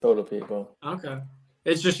Total people. Okay.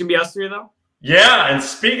 It's just going to be us three, though? Yeah, and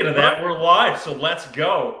speaking of that, we're live, so let's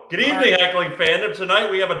go. Good evening, Heckling fandom. Tonight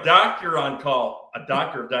we have a doctor on call, a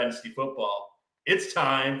doctor of Dynasty Football. It's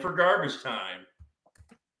time for Garbage Time.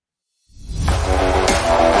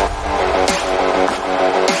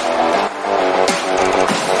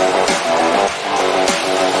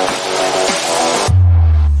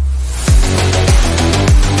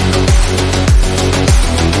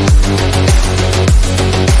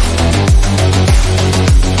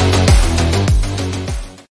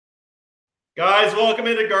 Guys, welcome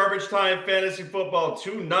into Garbage Time Fantasy Football.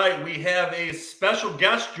 Tonight we have a special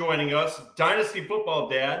guest joining us, Dynasty Football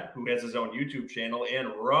Dad, who has his own YouTube channel and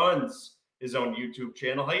runs his own YouTube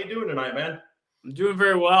channel. How you doing tonight, man? I'm doing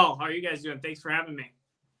very well. How are you guys doing? Thanks for having me.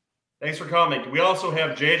 Thanks for coming. We also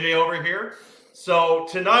have JJ over here. So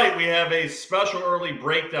tonight we have a special early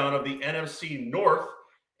breakdown of the NFC North,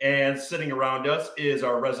 and sitting around us is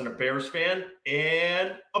our resident Bears fan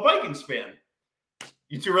and a Vikings fan.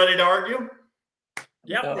 You two ready to argue?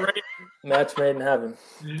 Yep, ready. Match made in heaven.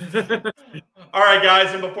 All right,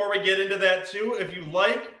 guys, and before we get into that too, if you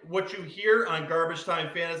like what you hear on Garbage Time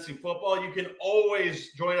Fantasy Football, you can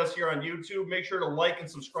always join us here on YouTube. Make sure to like and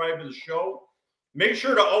subscribe to the show. Make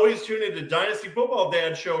sure to always tune into Dynasty Football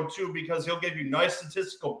Dad show too, because he'll give you nice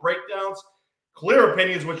statistical breakdowns, clear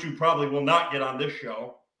opinions, which you probably will not get on this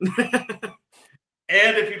show.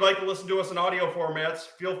 And if you'd like to listen to us in audio formats,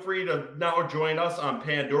 feel free to now join us on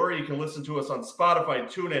Pandora. You can listen to us on Spotify,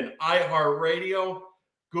 TuneIn, iHeartRadio,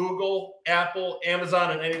 Google, Apple,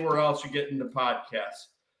 Amazon, and anywhere else you get into podcasts.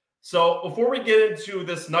 So before we get into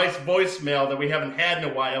this nice voicemail that we haven't had in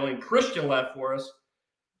a while and Christian left for us,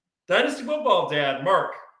 Dynasty Football Dad,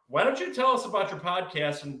 Mark, why don't you tell us about your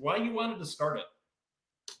podcast and why you wanted to start it?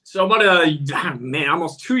 So about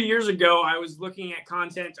almost 2 years ago, I was looking at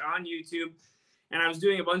content on YouTube, and I was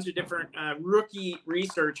doing a bunch of different rookie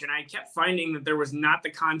research, and I kept finding that there was not the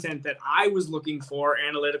content that I was looking for,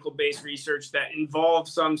 analytical-based research that involved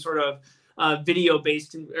some sort of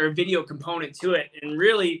video-based or video component to it. And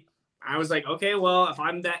really, I was like, okay, well, if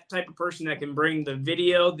I'm that type of person that can bring the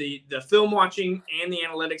video, the film watching, and the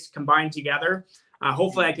analytics combined together,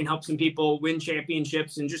 hopefully I can help some people win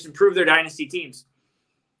championships and just improve their dynasty teams.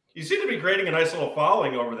 You seem to be creating a nice little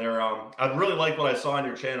following over there. I really like what I saw on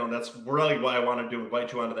your channel, and that's really why I wanted to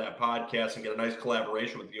invite you onto that podcast and get a nice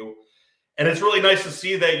collaboration with you. And it's really nice to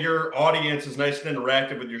see that your audience is nice and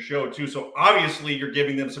interactive with your show, too. So obviously you're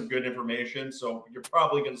giving them some good information, so you're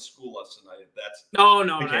probably going to school us tonight if that's the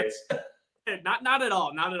case. Not at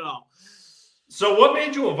all. Not at all. So what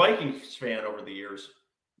made you a Vikings fan over the years?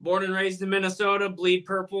 Born and raised in Minnesota, bleed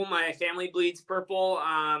purple. My family bleeds purple.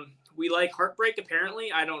 We like heartbreak,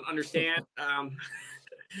 apparently. I don't understand.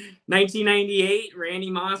 1998, Randy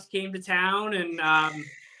Moss came to town and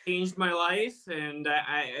changed my life. And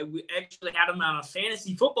I actually had him on a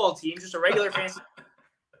fantasy football team, just a regular fantasy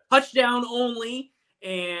touchdown only.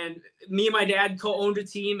 And me and my dad co-owned a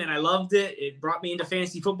team, and I loved it. It brought me into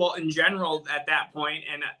fantasy football in general at that point.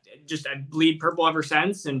 And I bleed purple ever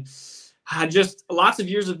since. And just lots of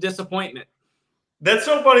years of disappointment. That's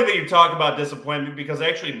so funny that you talk about disappointment, because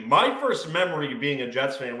actually my first memory of being a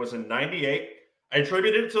Jets fan was in 98. I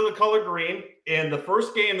attributed it to the color green. And the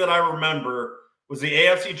first game that I remember was the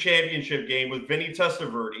AFC Championship game with Vinny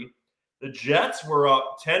Testaverde. The Jets were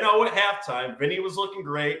up 10-0 at halftime. Vinny was looking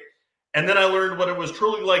great. And then I learned what it was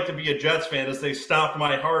truly like to be a Jets fan as they stomped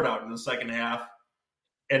my heart out in the second half.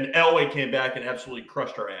 And Elway came back and absolutely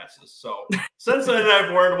crushed our asses. So since then,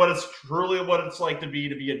 I've learned what it's like to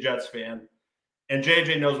be a Jets fan. And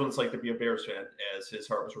JJ knows what it's like to be a Bears fan, as his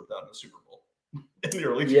heart was ripped out in the Super Bowl in the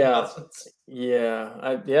early 2000s.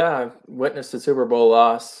 I witnessed the Super Bowl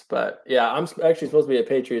loss, but yeah, I'm actually supposed to be a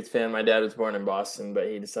Patriots fan. My dad was born in Boston, but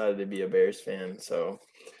he decided to be a Bears fan. So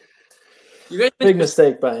big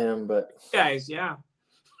mistake by him, but guys, yeah.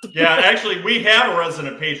 Yeah, actually, we have a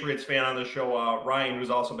resident Patriots fan on the show, Ryan, who's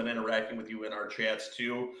also been interacting with you in our chats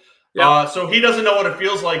too. Yep. So he doesn't know what it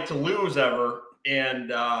feels like to lose ever,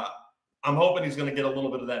 and I'm hoping he's going to get a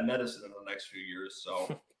little bit of that medicine in the next few years.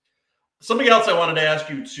 So something else I wanted to ask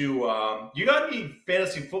you too. You got any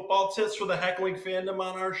fantasy football tips for the Heckling fandom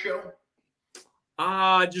on our show?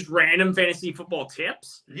 Just random fantasy football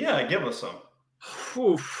tips? Yeah, give us some.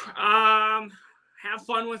 Have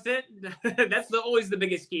fun with it. That's always the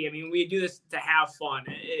biggest key. I mean, we do this to have fun.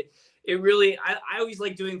 It really, I always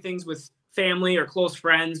like doing things with family or close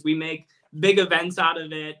friends. We make big events out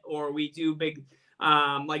of it, or we do big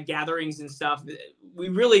like gatherings and stuff. We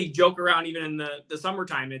really joke around even in the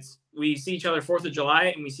summertime. We see each other 4th of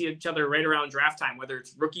July, and we see each other right around draft time, whether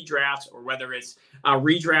it's rookie drafts or whether it's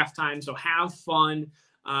redraft time. So have fun.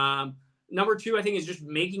 Number two, I think, is just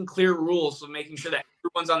making clear rules. So making sure that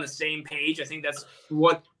everyone's on the same page. I think that's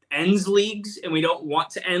what ends leagues, and we don't want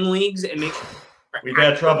to end leagues. And make sure we've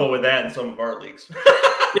had trouble with that in some of our leagues.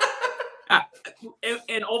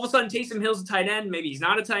 And all of a sudden, Taysom Hill's a tight end. Maybe he's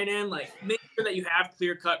not a tight end. Like, make sure that you have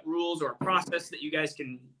clear-cut rules or a process that you guys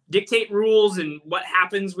can dictate rules and what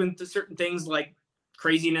happens when certain things like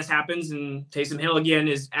craziness happens. And Taysom Hill, again,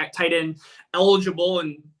 is at tight end eligible,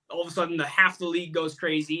 and all of a sudden half the league goes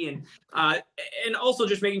crazy. And also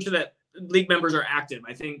just making sure that league members are active.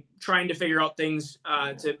 I think trying to figure out things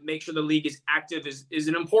to make sure the league is active is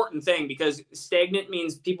an important thing, because stagnant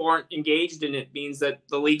means people aren't engaged, and it means that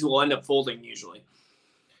the leagues will end up folding usually.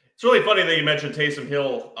 It's really funny that you mentioned Taysom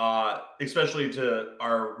Hill, especially to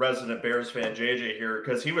our resident Bears fan, JJ here,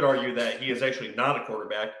 because he would argue that he is actually not a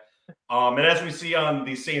quarterback. And as we see on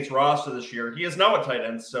the Saints roster this year, he is now a tight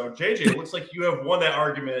end. So, JJ, it looks like you have won that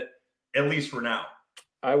argument, at least for now.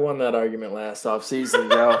 I won that argument last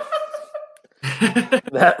offseason, Joe.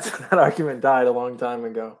 that argument died a long time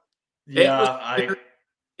ago. Yeah,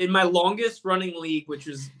 in my longest running league, which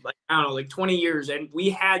was like 20 years, and we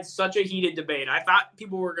had such a heated debate. I thought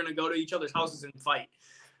people were going to go to each other's houses and fight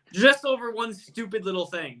just over one stupid little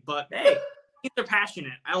thing. But hey, they're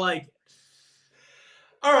passionate. I like it.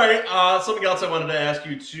 All right. Something else I wanted to ask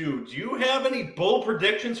you too. Do you have any bold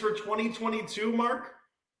predictions for 2022, Mark,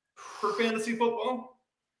 for fantasy football?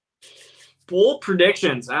 Bold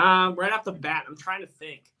predictions. Right off the bat, I'm trying to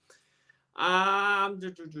think. I'll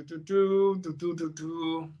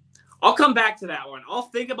come back to that one. I'll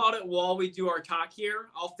think about it while we do our talk here.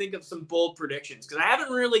 I'll think of some bold predictions, because I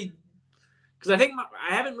haven't really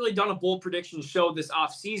done a bold prediction show this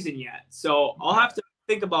off season yet. So I'll have to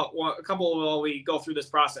think about a couple while we go through this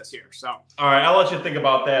process here. So all right, I'll let you think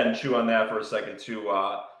about that and chew on that for a second too.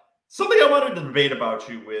 Something I wanted to debate about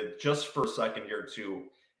you with just for a second here too.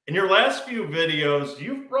 In your last few videos,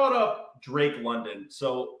 you've brought up Drake London.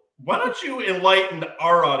 So why don't you enlighten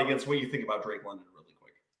our audience what you think about Drake London really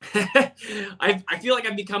quick? I feel like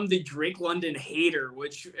I've become the Drake London hater,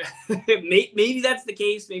 which maybe that's the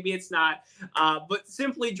case, maybe it's not. But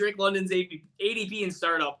simply, Drake London's ADP in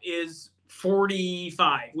startup is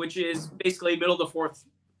 45, which is basically middle of the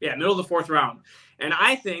fourth round. And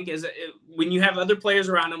I think when you have other players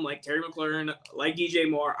around him, like Terry McLaurin, like DJ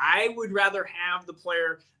Moore, I would rather have the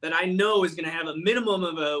player that I know is going to have a minimum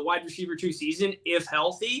of a wide receiver 2 season, if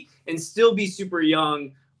healthy, and still be super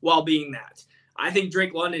young while being that. I think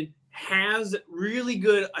Drake London has really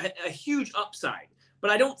a huge upside,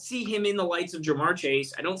 but I don't see him in the lights of Jamar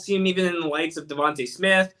Chase. I don't see him even in the lights of Devontae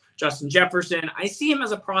Smith, Justin Jefferson. I see him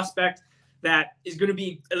as a prospect that is going to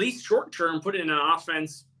be, at least short-term, put in an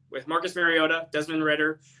offense with Marcus Mariota, Desmond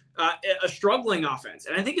Ridder, a struggling offense.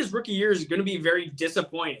 And I think his rookie year is going to be very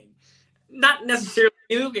disappointing. Not necessarily.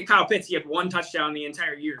 If you look at Kyle Pitts, he had 1 touchdown the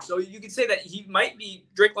entire year. So you could say that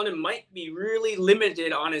Drake London might be really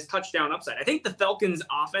limited on his touchdown upside. I think the Falcons'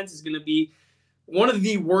 offense is going to be one of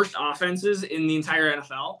the worst offenses in the entire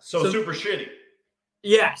NFL. So super shitty.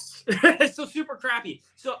 Yes. So super crappy.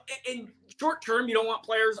 So in short term, you don't want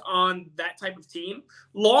players on that type of team.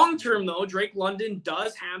 Long term, though, Drake London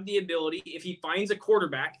does have the ability, if he finds a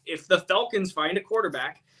quarterback, if the Falcons find a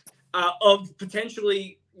quarterback, of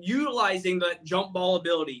potentially utilizing the jump ball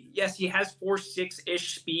ability. Yes, he has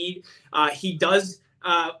 4.6-ish speed. He does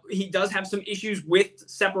have some issues with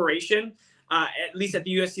separation, at least at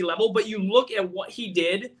the USC level. But you look at what he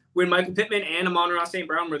did when Michael Pittman and Amon-Ra St.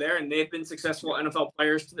 Brown were there, and they've been successful NFL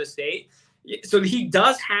players to this date. So he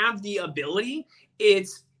does have the ability.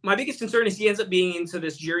 My biggest concern is he ends up being into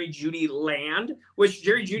this Jerry Jeudy land, which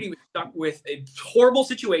Jerry Jeudy was stuck with a horrible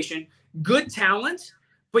situation, good talent,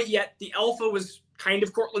 but yet the alpha was kind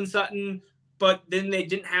of Cortland Sutton, but then they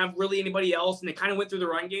didn't have really anybody else, and they kind of went through the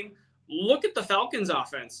run game. Look at the Falcons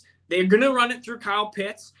offense. They're going to run it through Kyle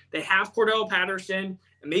Pitts. They have Cordell Patterson,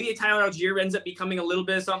 and maybe Tyler Algier ends up becoming a little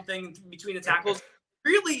bit of something between the tackles.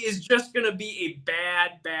 Really is just going to be a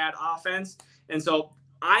bad offense. And so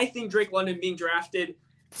I think Drake London being drafted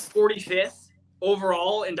 45th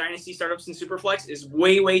overall in Dynasty Startups and Superflex is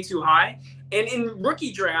way too high. And in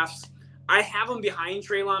rookie drafts, I have him behind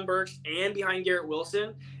Treylon Burks and behind Garrett Wilson.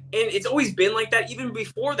 And it's always been like that, even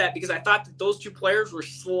before that, because I thought that those two players were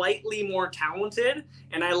slightly more talented.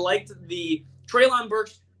 And I liked the Treylon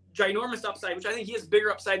Burks ginormous upside, which I think he has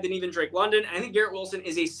bigger upside than even Drake London. I think Garrett Wilson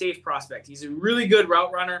is a safe prospect. He's a really good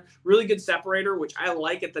route runner, really good separator, which I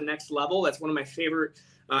like at the next level. That's one of my favorite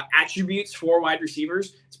attributes for wide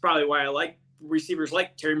receivers. It's probably why I like receivers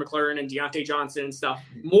like Terry McLaurin and Deontay Johnson and stuff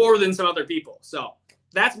more than some other people. So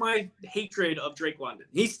that's my hatred of Drake London.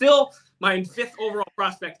 He's still my 5th overall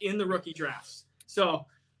prospect in the rookie drafts. So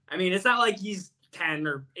I mean, it's not like he's 10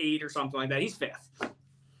 or 8 or something like that. He's 5th.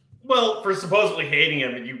 Well, for supposedly hating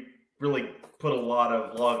him, you really put a lot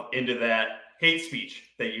of love into that hate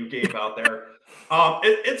speech that you gave out there.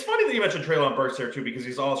 It's funny that you mentioned Treylon Burks there too, because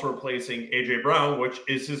he's also replacing AJ Brown, which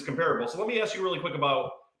is his comparable. So let me ask you really quick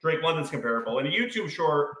about Drake London's comparable. In a YouTube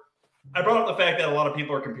short, I brought up the fact that a lot of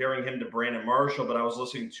people are comparing him to Brandon Marshall, but I was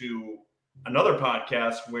listening to another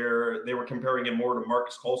podcast where they were comparing him more to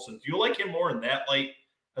Marcus Colston. Do you like him more in that light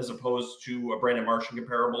as opposed to a Brandon Marshall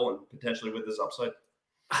comparable and potentially with his upside?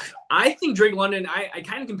 I think Drake London, I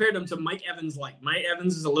kind of compared him to Mike Evans. Like Mike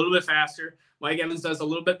Evans is a little bit faster. Mike Evans does a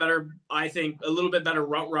little bit better, I think, a little bit better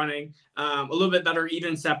route running, a little bit better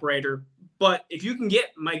even separator. But if you can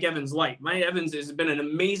get Mike Evans light, Mike Evans has been an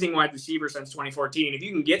amazing wide receiver since 2014. If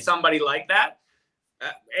you can get somebody like that,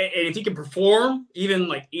 and if he can perform even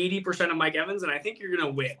like 80% of Mike Evans, then I think you're going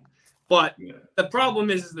to win. But the problem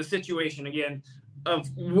is the situation, again, of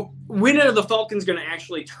when are the Falcons going to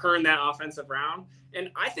actually turn that offense around? And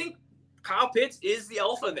I think Kyle Pitts is the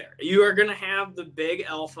alpha there. You are going to have the big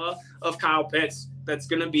alpha of Kyle Pitts. That's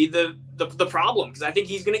going to be the problem, because I think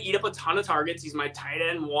he's going to eat up a ton of targets. He's my tight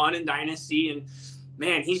end 1 in Dynasty, and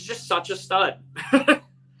man, he's just such a stud.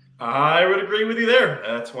 I would agree with you there.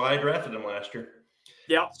 That's why I drafted him last year.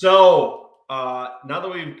 Yeah. So now that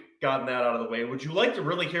we've gotten that out of the way, would you like to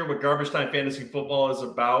really hear what Garbage Time Fantasy Football is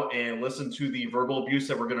about and listen to the verbal abuse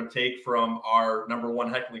that we're going to take from our number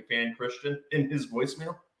 1 heckling fan, Christian, in his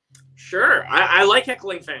voicemail? Sure. I like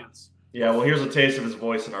heckling fans. Yeah, well, here's a taste of his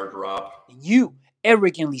voice in our drop. You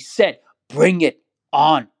arrogantly said, "Bring it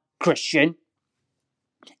on, Christian."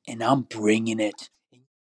 And I'm bringing it.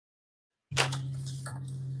 All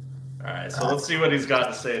right, so let's see what he's got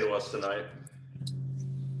to say to us tonight.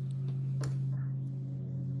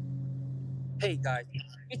 Hey guys,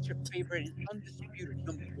 it's your favorite and undisputed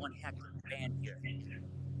number 1 hacker fan here.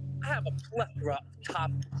 I have a plethora of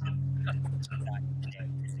topics to discuss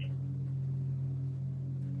today.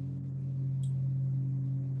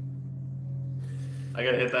 I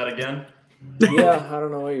gotta hit that again? Yeah, I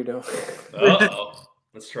don't know what you're doing. Uh-oh.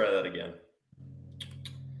 Let's try that again.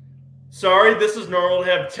 Sorry, this is normal to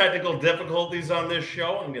have technical difficulties on this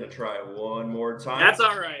show. I'm gonna try one more time. That's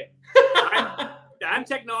all right. I'm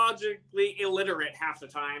technologically illiterate half the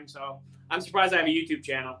time, so I'm surprised I have a YouTube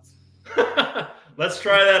channel. Let's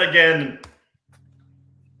try that again.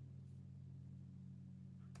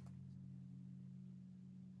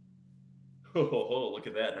 Oh, look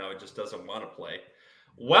at that. Now it just doesn't want to play.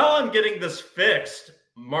 While I'm getting this fixed,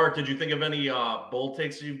 Mark, did you think of any bold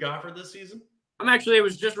takes you've got for this season? I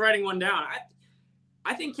was just writing one down.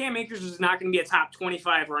 I think Cam Akers is not going to be a top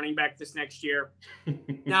 25 running back this next year.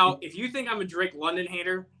 Now, if you think I'm a Drake London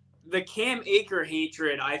hater, the Cam Akers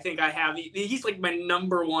hatred, I think I have. He's like my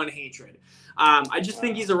number 1 hatred. I just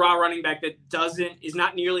think he's a raw running back that is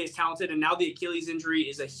not nearly as talented. And now the Achilles injury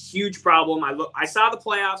is a huge problem. I saw the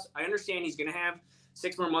playoffs. I understand he's going to have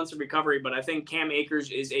 6 more months of recovery, but I think Cam Akers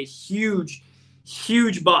is a huge,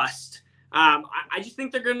 huge bust. I just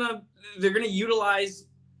think they're gonna utilize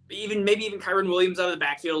maybe even Kyren Williams out of the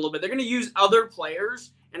backfield a little bit. They're gonna use other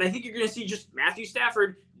players, and I think you're gonna see just Matthew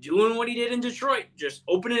Stafford doing what he did in Detroit, just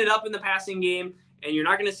opening it up in the passing game, and you're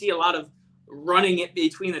not gonna see a lot of running it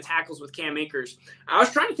between the tackles with Cam Akers. I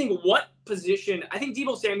was trying to think what position. I think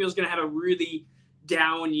Deebo Samuel's gonna have a really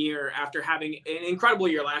down year after having an incredible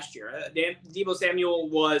year last year. Deebo Samuel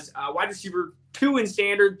was wide receiver 2 in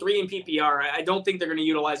standard, 3 in PPR. I don't think they're going to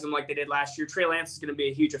utilize him like they did last year. Trey Lance is going to be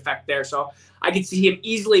a huge effect there. So I could see him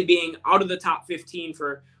easily being out of the top 15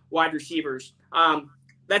 for wide receivers.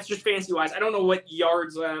 That's just fantasy-wise. I don't know what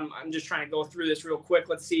yards. I'm just trying to go through this real quick.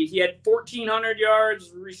 Let's see. He had 1,400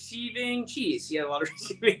 yards receiving. Jeez, he had a lot of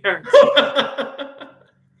receiving yards.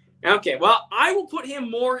 Okay, well, I will put him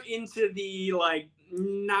more into the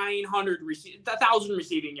 1,000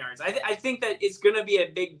 receiving yards. I think that it's going to be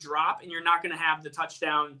a big drop, and you're not going to have the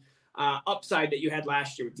touchdown upside that you had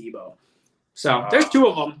last year with Deebo. So there's 2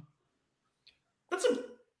 of them. That's a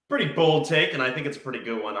pretty bold take, and I think it's a pretty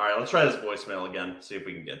good one. All right, let's try this voicemail again, see if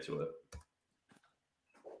we can get to it.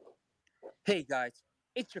 Hey guys,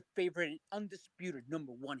 it's your favorite and undisputed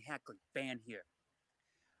number 1 hacker fan here.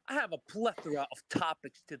 I have a plethora of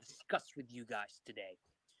topics to discuss with you guys today.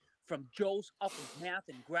 From Joe's up in math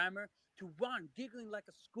and grammar to Ron giggling like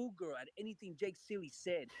a schoolgirl at anything Jake Seeley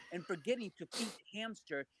said and forgetting to feed the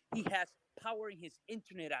hamster he has powering his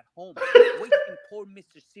internet at home, wasting poor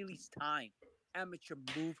Mr. Seeley's time. Amateur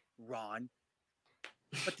move, Ron.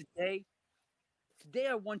 But today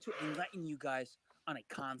I want to enlighten you guys on a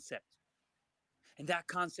concept. And that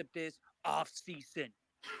concept is off-season.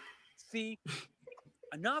 See,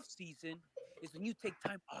 an off-season is when you take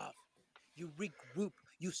time off. You regroup,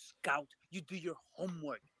 you scout, you do your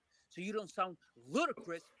homework. So you don't sound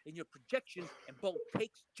ludicrous in your projections and bold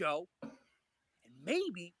takes, Joe. And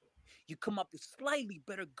maybe you come up with slightly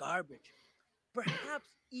better garbage. Perhaps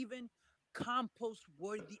even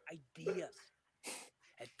compost-worthy ideas.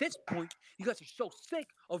 At this point, you guys are so sick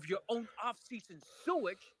of your own off-season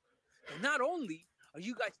sewage that not only are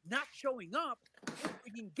you guys not showing up, we're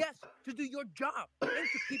bringing guests to do your job and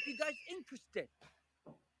to keep you guys interested.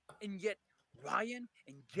 And yet, Ryan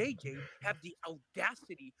and JJ have the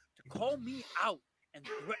audacity to call me out and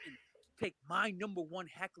threaten to take my number one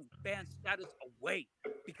heckling fan status away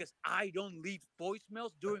because I don't leave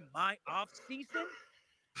voicemails during my off season.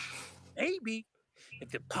 Maybe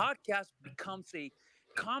if the podcast becomes a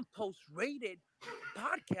compost rated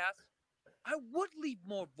podcast, I would leave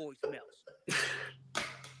more voicemails.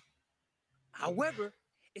 However,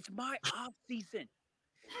 it's my off season.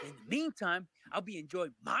 In the meantime, I'll be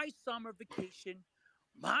enjoying my summer vacation,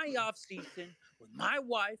 my off season with my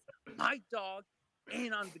wife, my dog,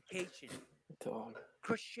 and on vacation. Dog.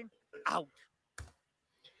 Christian out.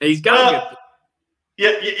 He's got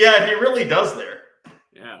Yeah, he really does there.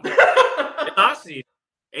 Yeah. It's awesome.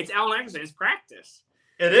 It's Allen Iverson. It's practice.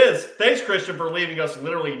 It is. Thanks, Christian, for leaving us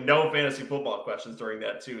literally no fantasy football questions during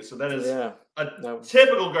that, too. So that is a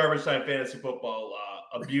typical garbage time fantasy football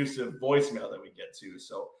abusive voicemail that we get to.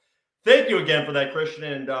 So thank you again for that, Christian.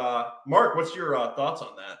 And Mark, what's your thoughts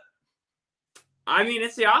on that? I mean,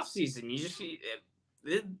 it's the off season. You just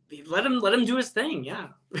let him do his thing. Yeah.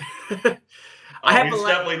 He's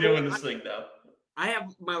definitely doing this thing now. I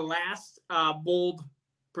have my last bold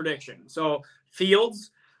prediction. So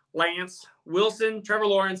Fields, Lance, Wilson, Trevor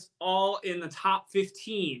Lawrence, all in the top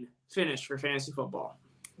 15 finish for fantasy football.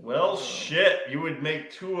 Well, shit. You would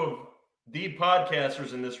make two of the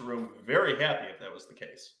podcasters in this room very happy if that was the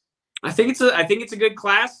case. I think it's a good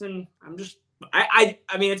class, and I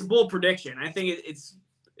mean it's a bold prediction. I think it's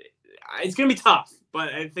going to be tough,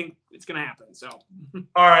 but I think it's going to happen. So,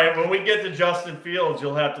 all right, when we get to Justin Fields,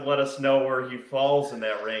 you'll have to let us know where he falls in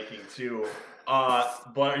that ranking too.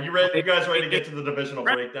 But are you ready? You guys ready to get to the divisional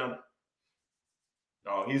breakdown?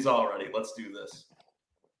 Oh, he's all ready. Let's do this.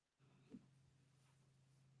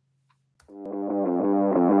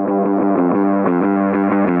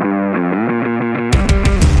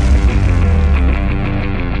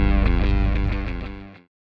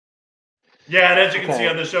 Yeah, and as you can see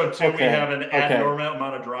on the show, too, we have an abnormal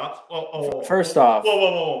amount of drops. First off.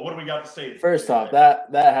 Whoa. What do we got to say? First off, that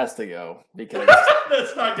has to go because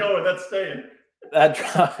that's not going. That's staying. That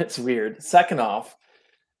drop, it's weird. Second off,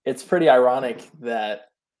 it's pretty ironic that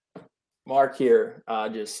Mark here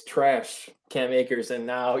just trashed Cam Akers, and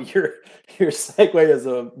now your segue is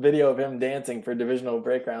a video of him dancing for divisional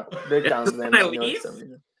breakdowns. It's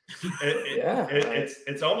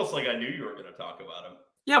almost like I knew you were going to talk about him.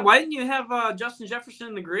 Yeah, why didn't you have Justin Jefferson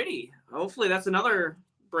in the gritty? Hopefully that's another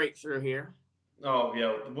breakthrough here. Oh,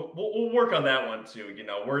 yeah. We'll work on that one, too. You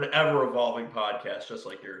know, we're an ever-evolving podcast, just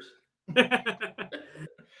like yours.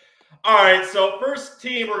 All right, so first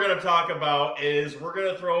team we're going to talk about is we're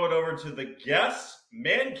going to throw it over to the guest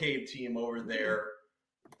man cave team over there,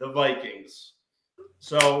 the Vikings.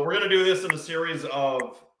 So we're going to do this in a series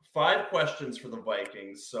of 5 questions for the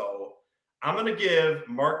Vikings. So I'm going to give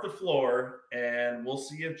Mark the floor, and we'll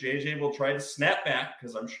see if JJ will try to snap back,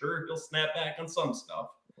 because I'm sure he'll snap back on some stuff,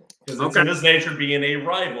 because it's in his nature being a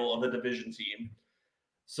rival of the division team.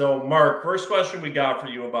 So, Mark, first question we got for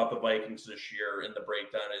you about the Vikings this year in the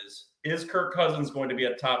breakdown is Kirk Cousins going to be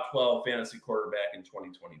a top 12 fantasy quarterback in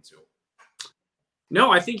 2022? No,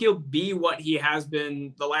 I think he'll be what he has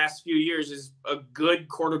been the last few years, is a good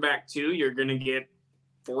quarterback, too. You're going to get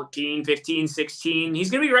 14, 15, 16. He's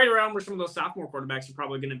going to be right around where some of those sophomore quarterbacks are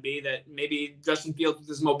probably going to be, that maybe Justin Fields with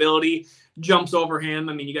his mobility jumps over him.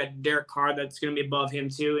 I mean, you got Derek Carr that's going to be above him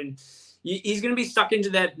too. And he's going to be stuck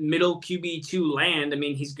into that middle QB2 land. I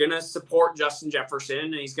mean, he's going to support Justin Jefferson,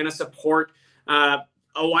 and he's going to support a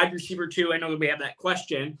wide receiver too. I know that we have that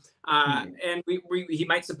question. And he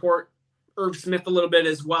might support Irv Smith a little bit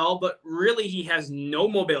as well, but really he has no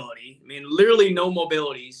mobility. I mean, literally no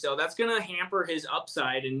mobility. So that's going to hamper his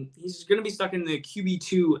upside, and he's going to be stuck in the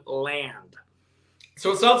QB2 land.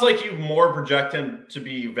 So it sounds like you more project him to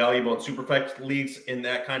be valuable in Superflex leagues in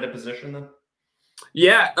that kind of position then?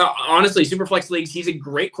 Yeah, honestly, Superflex leagues, he's a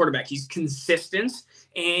great quarterback. He's consistent,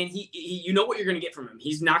 and he you know what you're going to get from him.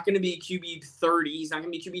 He's not going to be QB 30. He's not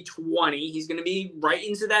going to be QB 20. He's going to be right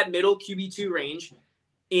into that middle QB2 range.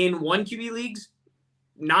 In one QB leagues,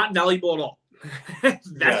 not valuable at all.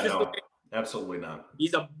 Absolutely not.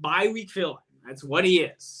 He's a bye week fill-in. That's what he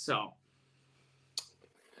is. So,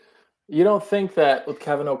 You don't think that with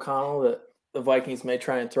Kevin O'Connell that the Vikings may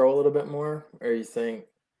try and throw a little bit more, or you think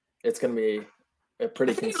it's going to be a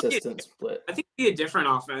pretty consistent split? I think it'll be a different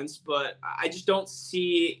offense, but I just don't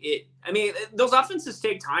see it. I mean, those offenses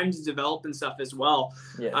take time to develop and stuff as well.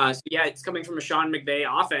 Yeah. So yeah, it's coming from a Sean McVay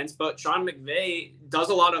offense, but Sean McVay does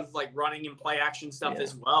a lot of like running and play action stuff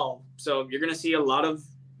as well. So you're going to see a lot of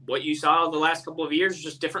what you saw the last couple of years,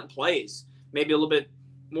 just different plays, maybe a little bit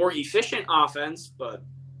more efficient offense, but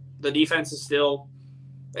the defense is still,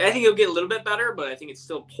 I think it'll get a little bit better, but I think it's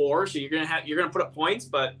still poor. So you're going to put up points,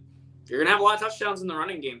 but you're going to have a lot of touchdowns in the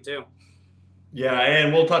running game too. Yeah,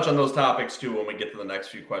 and we'll touch on those topics too when we get to the next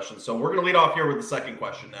few questions. So we're going to lead off here with the second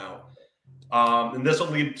question now. And this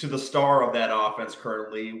will lead to the star of that offense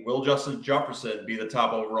currently. Will Justin Jefferson be the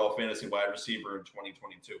top overall fantasy wide receiver in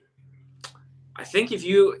 2022? I think if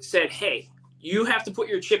you said, hey, you have to put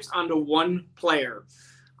your chips onto one player,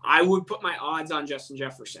 I would put my odds on Justin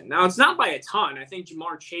Jefferson. Now, it's not by a ton. I think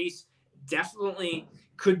Ja'Marr Chase definitely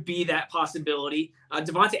could be that possibility.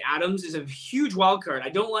 Davante Adams is a huge wild card. I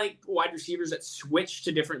don't like wide receivers that switch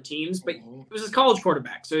to different teams, but it was his college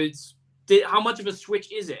quarterback. So how much of a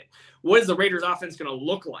switch is it? What is the Raiders offense going to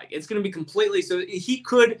look like? It's going to be completely, so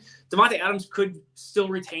Davante Adams could still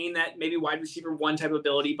retain that maybe wide receiver one type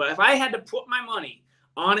ability. But if I had to put my money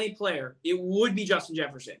on a player, it would be Justin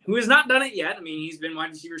Jefferson, who has not done it yet. I mean, he's been wide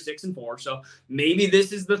receiver 6 and 4. So maybe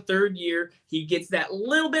this is the third year he gets that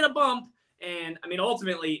little bit of bump. And I mean,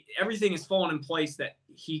 ultimately, everything is fallen in place that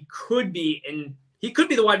he could be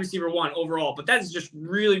the wide receiver 1 overall, but that is just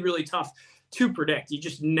really, really tough to predict. You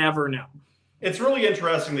just never know. It's really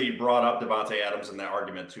interesting that you brought up Davante Adams in that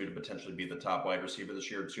argument too, to potentially be the top wide receiver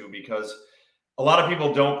this year too, because a lot of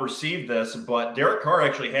people don't perceive this, but Derek Carr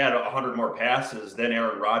actually had 100 more passes than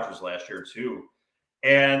Aaron Rodgers last year too.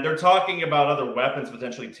 And they're talking about other weapons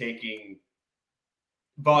potentially taking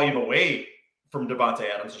volume away from Davante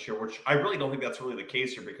Adams this year, which I really don't think that's really the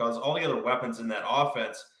case here, because all the other weapons in that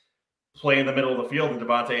offense play in the middle of the field, and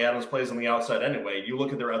Davante Adams plays on the outside anyway. You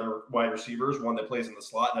look at their other wide receivers, one that plays in the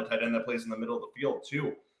slot and a tight end that plays in the middle of the field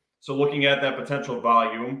too. So looking at that potential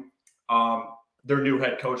volume, their new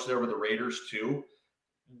head coach there with the Raiders too,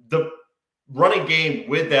 the running game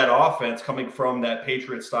with that offense coming from that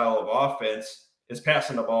Patriot style of offense is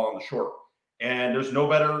passing the ball on the short. And there's no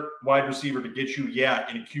better wide receiver to get you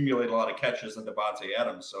and accumulate a lot of catches than Davante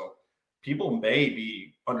Adams. So people may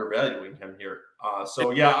be undervaluing him here.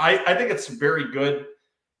 I think it's very good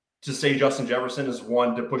to say Justin Jefferson is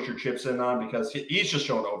one to push your chips in on, because he's just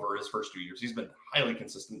shown over his first 2 years. He's been highly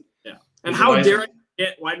consistent. Yeah. And how dare I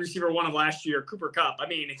get wide receiver 1 of last year, Cooper Kupp? I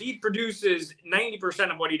mean, if he produces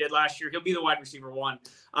 90% of what he did last year, he'll be the wide receiver 1.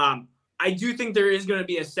 I do think there is going to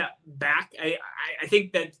be a step back. I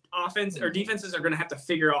think that offense or defenses are going to have to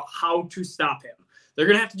figure out how to stop him. They're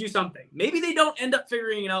going to have to do something. Maybe they don't end up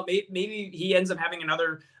figuring it out. Maybe he ends up having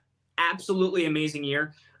another absolutely amazing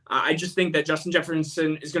year. I just think that Justin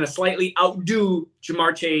Jefferson is going to slightly outdo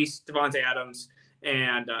Ja'Marr Chase, Davante Adams,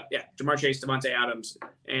 and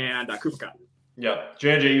Cooper Kupp. Yeah.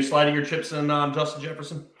 JJ, you sliding your chips in on Justin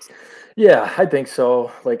Jefferson? Yeah, I think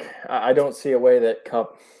so. Like, I don't see a way that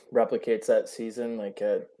Kupp replicates that season. Like,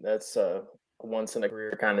 that's a once in a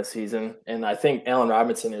career kind of season. And I think Allen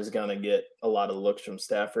Robinson is going to get a lot of looks from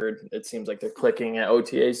Stafford. It seems like they're clicking at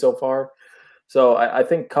OTA so far. So I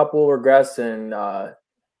think Kupp will regress, and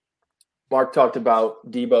Mark talked about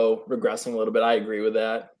Debo regressing a little bit. I agree with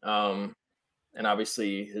that. And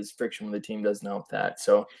obviously his friction with the team doesn't help that.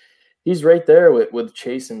 So he's right there with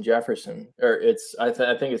Chase and Jefferson. Or I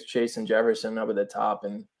think it's Chase and Jefferson up at the top.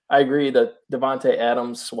 And I agree that Davante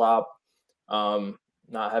Adams swap,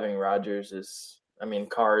 not having Rodgers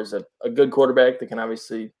Carr is a good quarterback that can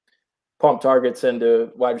obviously pump targets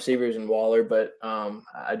into wide receivers and Waller. But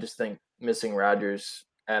I just think missing Rodgers,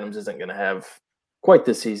 Adams isn't going to have quite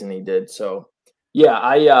the season he did. So, yeah,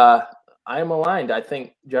 I am aligned. I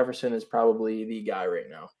think Jefferson is probably the guy right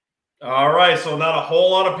now. All right, so not a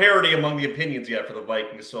whole lot of parity among the opinions yet for the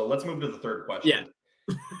Vikings. So let's move to the third question.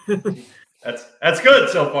 Yeah. That's good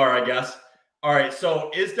so far, I guess. All right,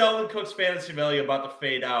 so is Dalvin Cook's fantasy value about to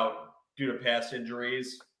fade out due to past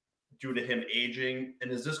injuries, due to him aging?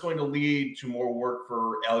 And is this going to lead to more work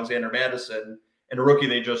for Alexander Mattison and a rookie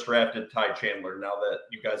they just drafted, Ty Chandler, now that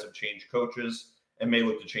you guys have changed coaches and may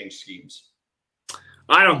look to change schemes?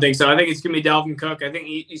 I don't think so. I think it's going to be Dalvin Cook. I think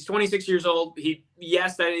he's 26 years old.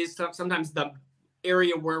 That is sometimes the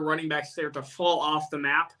area where running backs start to fall off the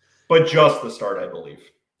map. But just the start, I believe.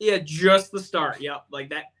 Yeah, just the start. Yep, like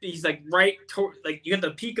that. He's like like you got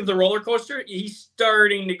the peak of the roller coaster. He's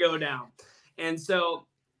starting to go down, and so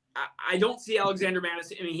I don't see Alexander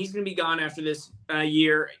Mattison. I mean, he's going to be gone after this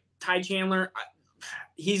year. Ty Chandler,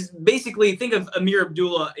 he's basically, think of Amir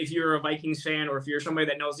Abdullah if you're a Vikings fan or if you're somebody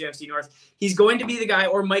that knows the NFC North. He's going to be the guy,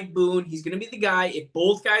 or Mike Boone. He's going to be the guy if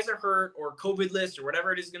both guys are hurt or COVID list or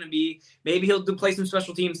whatever it is going to be. Maybe he'll play some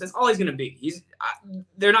special teams. That's all he's going to be. He's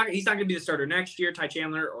not going to be the starter next year, Ty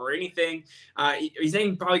Chandler, or anything. He's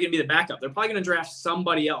probably going to be the backup. They're probably going to draft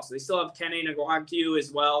somebody else. They still have Kenny Nagwagyu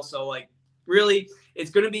as well. So, like, really,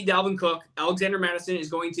 it's going to be Dalvin Cook. Alexander Mattison is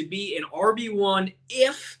going to be an RB1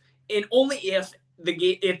 if and only if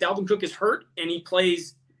Dalvin Cook is hurt and he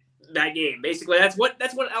plays that game. Basically, that's what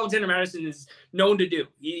Alexander Mattison is known to do.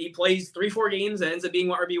 He plays 3-4 games that ends up being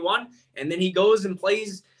RB1, and then he goes and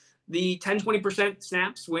plays the 10-20%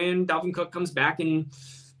 snaps when Dalvin Cook comes back and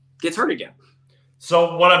gets hurt again.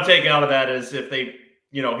 So what I'm taking out of that is if they,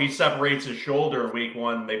 he separates his shoulder week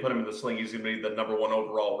 1, they put him in the sling, he's going to be the number 1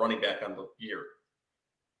 overall running back on the year.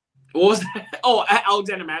 What was that? Oh,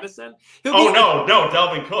 Alexander Mattison? No,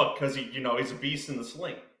 Dalvin Cook, because he's a beast in the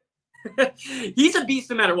sling. He's a beast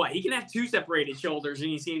no matter what. He can have 2 separated shoulders and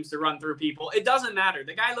he seems to run through people. It doesn't matter.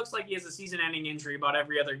 The guy looks like he has a season-ending injury about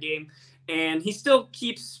every other game, and he still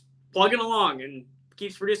keeps plugging along and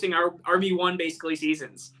keeps producing our RB1 basically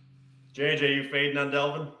seasons. JJ, you fading on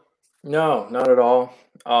Dalvin? No, not at all.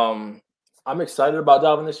 I'm excited about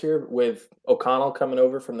Dalvin this year with O'Connell coming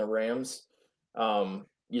over from the Rams.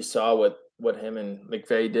 You saw what him and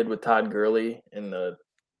McVay did with Todd Gurley in the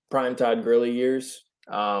prime Todd Gurley years.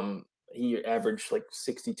 He averaged like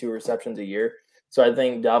 62 receptions a year. So I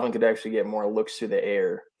think Dalvin could actually get more looks through the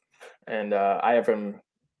air. And I have him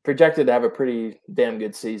projected to have a pretty damn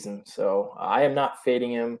good season. So I am not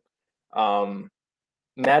fading him.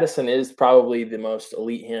 Madison is probably the most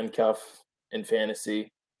elite handcuff in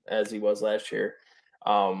fantasy as he was last year.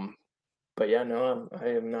 But yeah, no, I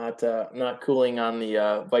am not cooling on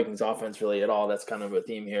the Vikings offense really at all. That's kind of a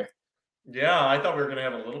theme here. Yeah, I thought we were going to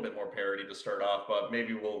have a little bit more parity to start off, but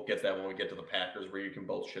maybe we'll get that when we get to the Packers where you can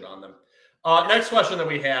both shit on them. Next question that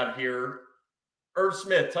we have here, Irv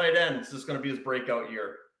Smith, tight end. Is this going to be his breakout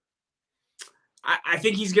year? I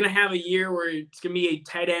think he's going to have a year where it's going to be a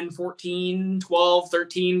tight end 14, 12,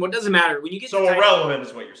 13. What doesn't matter. When you get so irrelevant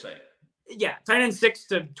is what you're saying. Yeah, tight end 6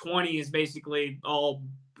 to 20 is basically all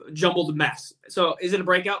jumbled mess. So is it a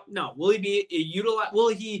breakout? No. Will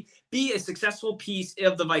he be a successful piece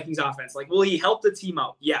of the Vikings offense? Like, will he help the team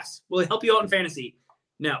out? Yes. Will he help you out in fantasy?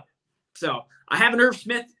 No. So I have an Irv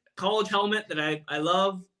Smith college helmet that I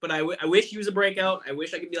love, but I wish he was a breakout. I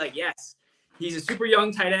wish I could be like, yes, he's a super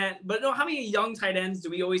young tight end. But no, how many young tight ends do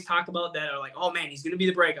we always talk about that are like, oh man, he's going to be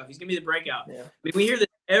the breakout. He's going to be the breakout. Yeah. I mean, we hear this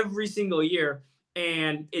every single year.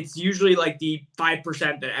 And it's usually like the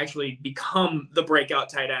 5% that actually become the breakout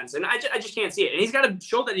tight ends. And I just can't see it. And he's got to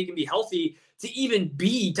show that he can be healthy to even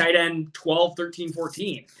be tight end 12, 13,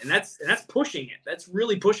 14. And that's pushing it. That's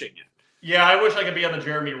really pushing it. Yeah, I wish I could be on the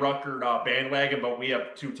Jeremy Ruckert bandwagon, but we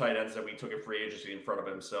have 2 tight ends that we took in free agency in front of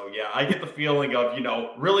him. So, yeah, I get the feeling of,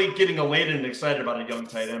 really getting elated and excited about a young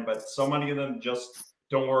tight end, but so many of them just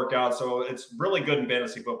don't work out. So it's really good in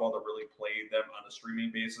fantasy football to really play them on a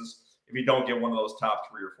streaming basis. If you don't get one of those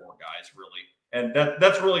top 3 or 4 guys, really. And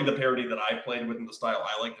that's really the parity that I played with in the style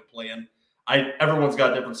I like to play in. Everyone's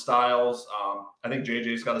got different styles. I think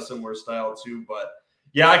JJ's got a similar style too. But,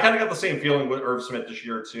 yeah, I kind of got the same feeling with Irv Smith this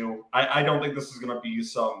year too. I don't think this is going to be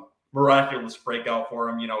some miraculous breakout for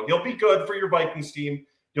him. He'll be good for your Vikings team.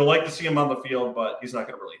 You'll like to see him on the field, but he's not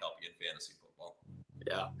going to really help you in fantasy football.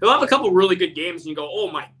 Yeah. He'll have a couple really good games, and you go,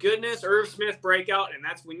 oh, my goodness, Irv Smith breakout, and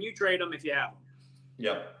that's when you trade him if you have him.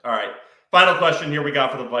 Yep. All right. Final question here we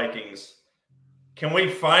got for the Vikings. Can we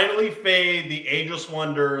finally fade the ageless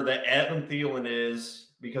wonder that Adam Thielen is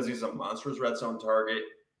because he's a monstrous red zone target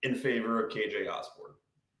in favor of KJ Osborne?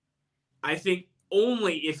 I think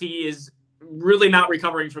only if he is really not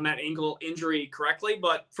recovering from that ankle injury correctly.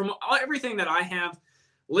 But from everything that I have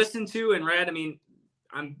listened to and read, I mean,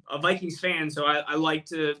 I'm a Vikings fan, so I like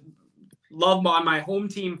to love my home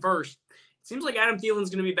team first. It seems like Adam Thielen's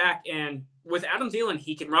going to be back, and with Adam Thielen,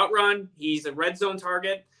 he can route run. He's a red zone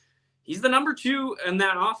target. He's the number 2 in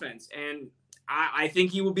that offense. And I think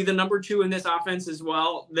he will be the number 2 in this offense as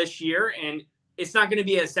well this year. And it's not going to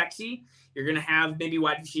be as sexy. You're going to have maybe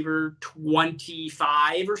wide receiver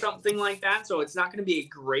 25 or something like that. So it's not going to be a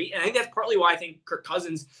great. And I think that's partly why I think Kirk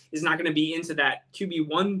Cousins is not going to be into that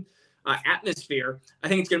QB1 atmosphere. I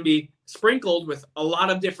think it's going to be sprinkled with a lot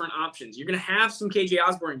of different options. You're going to have some KJ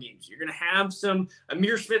Osborne games. You're going to have some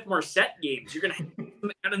Amir Smith-Marset games. You're going to have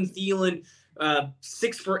some Adam Thielen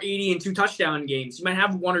 6 for 80 and 2 touchdown games. You might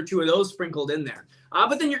have 1 or 2 of those sprinkled in there.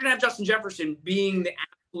 But then you're going to have Justin Jefferson being the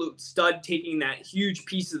absolute stud taking that huge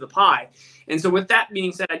piece of the pie. And so with that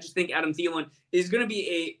being said, I just think Adam Thielen is going to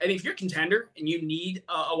be and if you're a contender and you need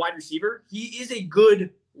a wide receiver, he is a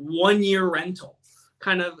good 1-year rental.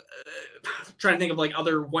 Kind of trying to think of like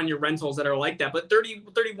other 1-year rentals that are like that, but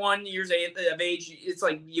 31 years of age, it's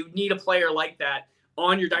like you need a player like that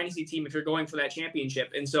on your dynasty team if you're going for that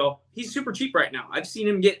championship. And so he's super cheap right now. I've seen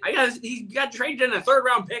him he got traded in a 3rd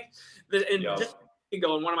round pick and just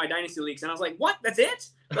go in one of my dynasty leagues. And I was like, what? That's it?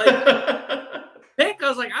 Like, pick? I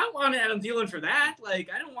was like, I want Adam Thielen for that. Like,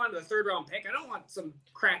 I don't want a 3rd round pick. I don't want some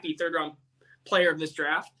crappy 3rd round player of this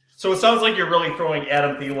draft. So it sounds like you're really throwing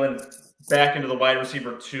Adam Thielen back into the wide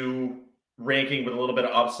receiver 2 ranking with a little bit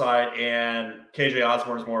of upside, and KJ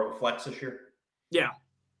Osborne is more of a flex this year. Yeah.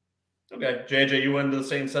 Okay. JJ, you into the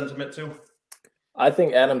same sentiment too? I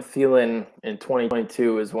think Adam Thielen in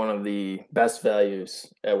 2022 is one of the best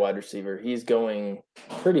values at wide receiver. He's going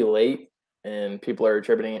pretty late, and people are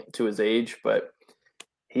attributing it to his age, but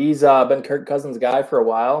he's been Kirk Cousins' guy for a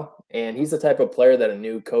while, and he's the type of player that a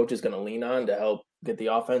new coach is going to lean on to help get the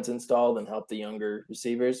offense installed and help the younger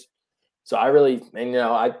receivers. So I've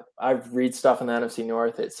read stuff in the NFC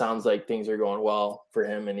North. It sounds like things are going well for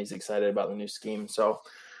him, and he's excited about the new scheme. So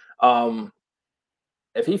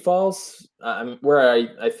if he falls where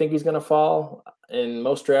I think he's going to fall in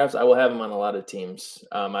most drafts, I will have him on a lot of teams.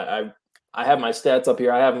 I have my stats up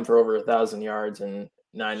here. I have him for over 1,000 yards and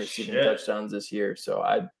 9 receiving touchdowns this year. So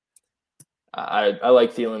I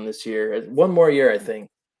like Thielen this year. One more year, I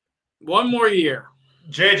think. One more year.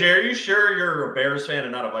 JJ, are you sure you're a Bears fan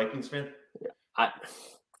and not a Vikings fan?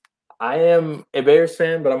 I am a Bears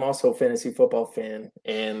fan, but I'm also a fantasy football fan,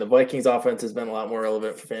 and the Vikings offense has been a lot more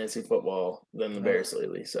relevant for fantasy football than the Bears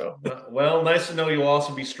lately. So, well, nice to know you'll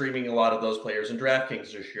also be streaming a lot of those players in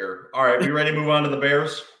DraftKings this year. All right, we ready to move on to the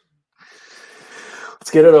Bears? Let's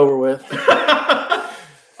get it over with.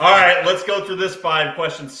 All right, let's go through this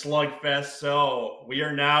 5-question slugfest. So we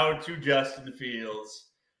are now to Justin Fields.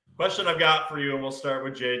 Question I've got for you, and we'll start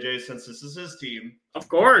with JJ since this is his team. Of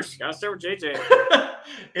course. Got to start with JJ.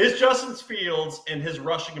 Is Justin Fields and his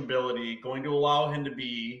rushing ability going to allow him to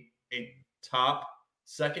be a top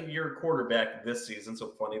second-year quarterback this season?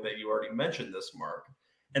 So funny that you already mentioned this, Mark.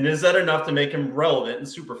 And is that enough to make him relevant in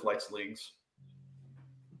Superflex leagues?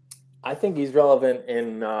 I think he's relevant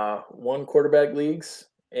in one quarterback leagues.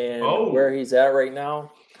 And where he's at right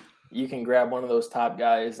now, you can grab one of those top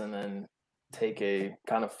guys and then take a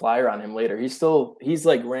kind of flyer on him later. He's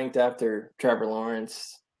like ranked after Trevor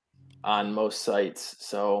Lawrence on most sites.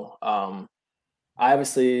 So I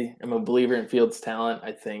obviously am a believer in Fields' talent.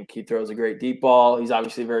 I think he throws a great deep ball. He's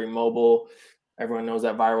obviously very mobile. Everyone knows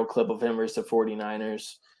that viral clip of him versus the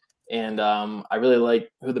 49ers. And I really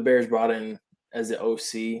like who the Bears brought in as the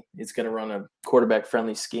OC. He's going to run a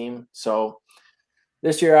quarterback-friendly scheme. So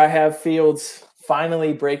this year I have Fields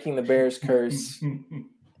finally breaking the Bears curse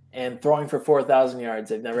and throwing for 4,000 yards.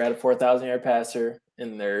 They've never had a 4,000-yard passer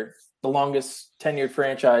in the longest tenured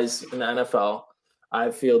franchise in the NFL. I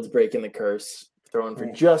have Fields breaking the curse, throwing for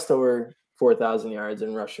just over 4,000 yards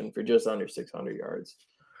and rushing for just under 600 yards.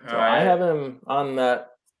 So I have him on that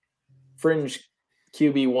fringe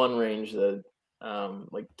QB1 range, the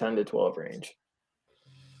like 10 to 12 range,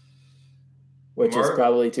 which is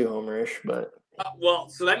probably too homerish, but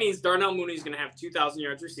so that means Darnell Mooney is going to have 2,000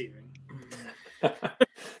 yards receiving. I'm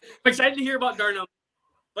excited to hear about Darnell.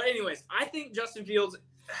 But anyways, I think Justin Fields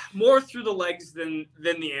more through the legs than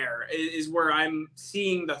the air is where I'm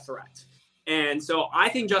seeing the threat. And so I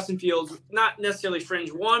think Justin Fields, not necessarily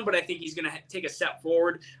fringe one, but I think he's going to take a step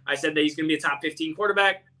forward. I said that he's going to be a top 15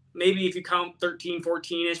 quarterback. Maybe if you count 13,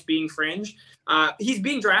 14-ish being fringe. He's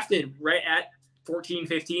being drafted right at 14,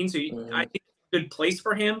 15. So I think it's a good place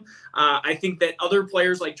for him. I think that other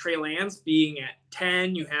players like Trey Lance being at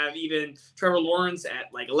 10, you have even Trevor Lawrence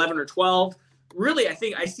at like 11 or 12. Really, I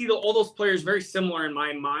think I see all those players very similar in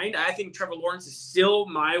my mind. I think Trevor Lawrence is still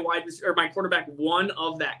my my quarterback one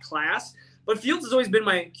of that class. But Fields has always been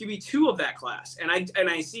my QB2 of that class. And I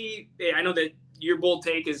know that your bold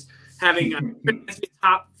take is having a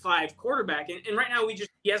top 5 quarterback. And right now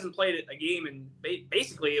he hasn't played a game in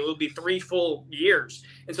basically it will be 3 full years.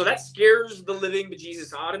 And so that scares the living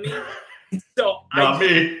bejesus out of me. So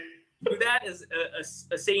I do that as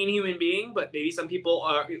a sane human being, but maybe some people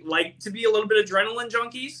like to be a little bit adrenaline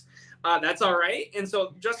junkies. That's all right. And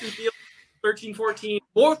so Justin Fields, 13, 14,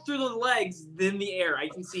 more through the legs than the air. I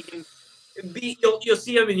can see him you'll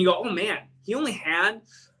see him and you go, oh man, he only had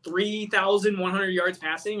 3,100 yards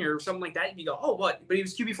passing or something like that. And you go, oh, what? But he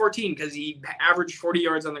was QB 14 because he averaged 40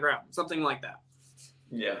 yards on the ground, something like that.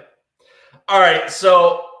 Yeah. All right.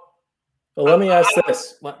 So let me ask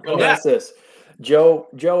this. Let me ask this.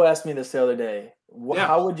 Joe asked me this the other day.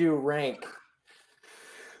 How would you rank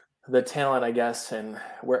the talent, I guess, and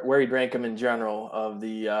where you'd rank them in general of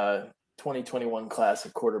the 2021 class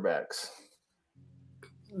of quarterbacks?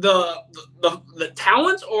 The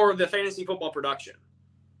talent or the fantasy football production?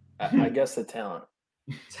 I guess the talent.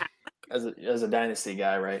 As a dynasty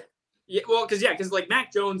guy, right? Yeah, well, because like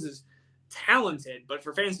Mac Jones is talented, but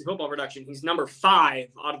for fantasy football production, he's number 5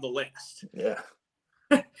 out of the list. Yeah.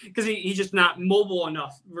 Because he's just not mobile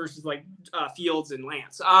enough versus like Fields and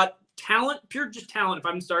Lance. Talent, pure just talent. If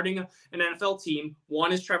I'm starting an NFL team,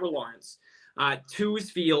 1 is Trevor Lawrence, 2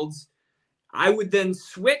 is Fields. I would then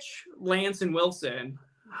switch Lance and Wilson,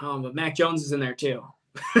 but Mac Jones is in there too.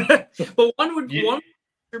 But one would be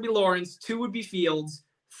Lawrence, 2 would be Fields,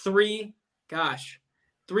 3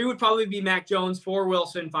 would probably be Mac Jones, 4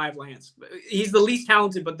 Wilson, 5 Lance. He's the least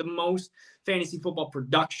talented, but the most fantasy football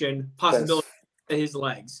production possibility. His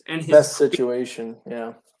legs and his best situation.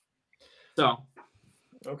 Yeah. So.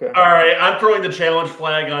 Okay. All right. I'm throwing the challenge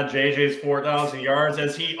flag on JJ's 4,000 yards,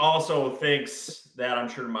 as he also thinks that I'm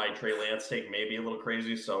sure my Trey Lance take may be a little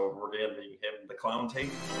crazy. So we're giving him the clown take.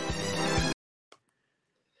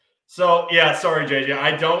 So, yeah, sorry, JJ.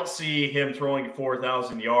 I don't see him throwing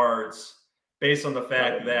 4,000 yards based on the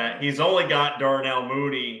fact that he's only got Darnell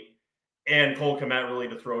Mooney and Cole Kmet really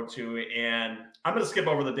to throw to. And I'm going to skip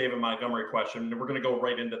over the David Montgomery question, and we're going to go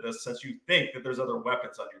right into this since you think that there's other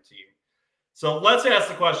weapons on your team. So let's ask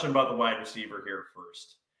the question about the wide receiver here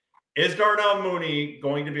first. Is Darnell Mooney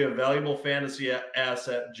going to be a valuable fantasy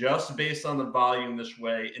asset just based on the volume this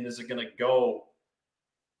way? And is it going to go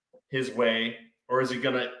his way, or is he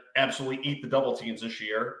going to absolutely eat the double teams this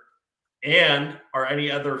year? And are any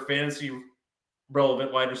other fantasy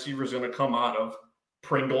relevant wide receivers going to come out of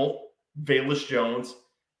Pringle, Velus Jones,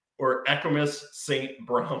 or Equanimeous St.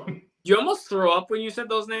 Brown? You almost threw up when you said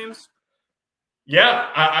those names?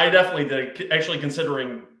 Yeah, I definitely did. Actually,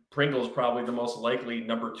 considering Pringle's probably the most likely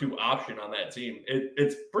number 2 option on that team.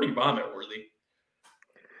 It's pretty vomit worthy.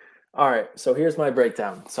 All right, so here's my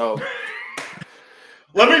breakdown. So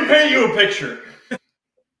let me paint you a picture.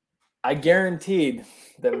 I guaranteed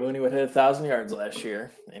that Mooney would hit 1,000 yards last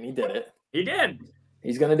year, and he did it. He did.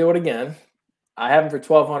 He's going to do it again. I have him for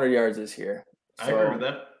 1,200 yards this year. So I agree with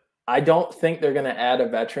that. I don't think they're going to add a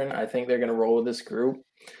veteran. I think they're going to roll with this group.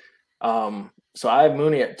 So I have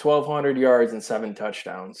Mooney at 1,200 yards and 7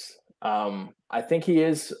 touchdowns. I think he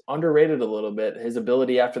is underrated a little bit. His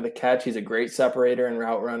ability after the catch, he's a great separator and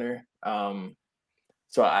route runner.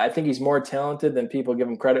 So I think he's more talented than people give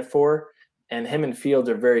him credit for. And him and Fields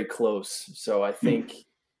are very close. So I think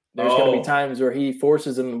there's going to be times where he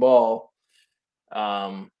forces him the ball.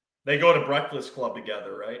 They go to Breakfast Club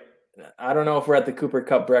together, right? I don't know if we're at the Cooper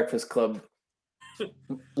Cup Breakfast Club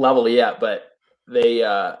level yet, but they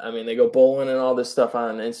go bowling and all this stuff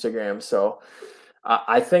on Instagram. So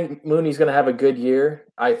I think Mooney's going to have a good year.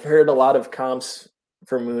 I've heard a lot of comps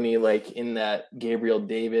for Mooney, like in that Gabriel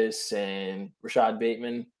Davis and Rashad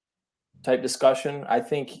Bateman type discussion. I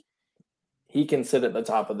think he can sit at the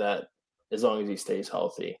top of that as long as he stays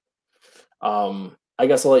healthy. I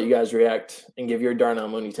guess I'll let you guys react and give your Darnell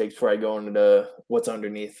Mooney takes before I go into what's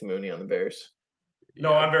underneath Mooney on the Bears.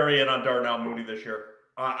 No, I'm very in on Darnell Mooney this year.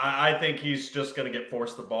 I think he's just going to get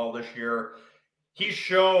forced the ball this year. He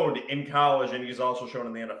showed in college, and he's also shown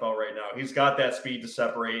in the NFL right now. He's got that speed to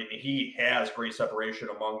separate, and he has great separation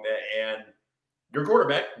among that. And your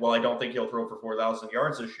quarterback, well, I don't think he'll throw for 4,000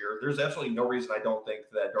 yards this year. There's absolutely no reason I don't think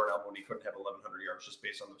that Darnell Mooney couldn't have 1,100 yards just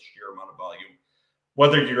based on the sheer amount of volume.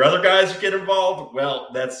 Whether your other guys get involved, well,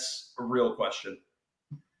 that's a real question.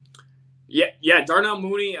 Yeah, Darnell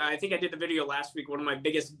Mooney, I think I did the video last week, one of my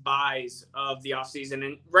biggest buys of the offseason.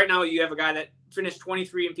 And right now you have a guy that finished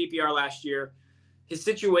 23 in PPR last year. His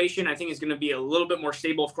situation, I think, is going to be a little bit more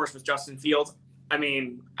stable, of course, with Justin Fields. I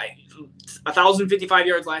mean, 1,055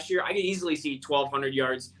 yards last year. I could easily see 1,200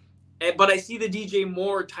 yards. But I see the DJ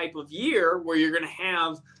Moore type of year where you're going to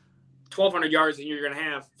have 1,200 yards and you're going to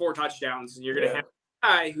have 4 touchdowns. And you're going to have a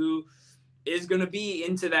guy who is going to be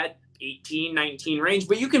into that 18, 19 range.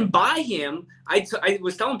 But you can buy him. I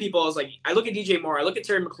was telling people, I was like, I look at DJ Moore. I look at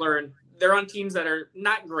Terry McLaurin. They're on teams that are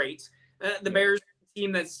not great. The Bears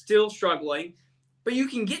team that's still struggling. But you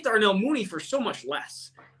can get Darnell Mooney for so much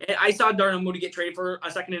less. I saw Darnell Mooney get traded for a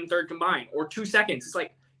second and third combined or 2 seconds. It's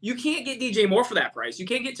like, you can't get DJ Moore for that price. You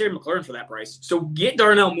can't get Terry McLaurin for that price. So get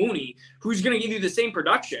Darnell Mooney, who's going to give you the same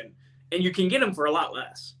production, and you can get him for a lot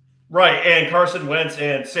less. Right, and Carson Wentz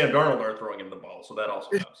and Sam Darnold are throwing him the ball, so that also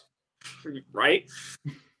helps. Right?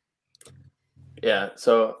 Yeah,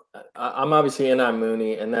 so I'm obviously in on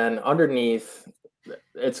Mooney. And then underneath,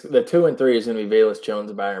 it's the 2 and 3 is going to be Velus Jones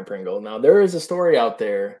and Byron Pringle. Now there is a story out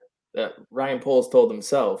there that Ryan Poles told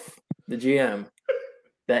himself, the GM,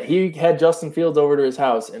 that he had Justin Fields over to his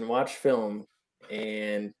house and watched film,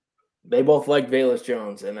 and they both liked Velus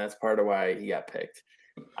Jones, and that's part of why he got picked.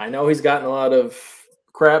 I know he's gotten a lot of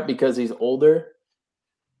crap because he's older.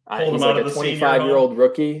 He's like a 25-year-old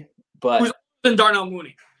rookie, but who's older than Darnell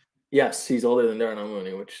Mooney? Yes, he's older than Darnell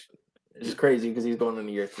Mooney, which is crazy because he's going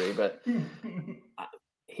into year 3. But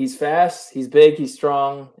he's fast, he's big, he's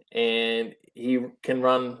strong, and he can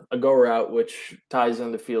run a go route, which ties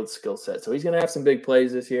into Fields' skill set. So he's going to have some big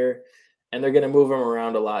plays this year, and they're going to move him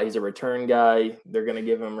around a lot. He's a return guy. They're going to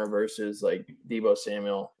give him reverses like Deebo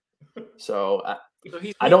Samuel. So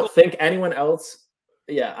I don't think anyone else –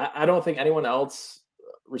 I don't think anyone else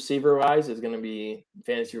receiver-wise is going to be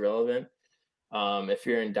fantasy relevant. If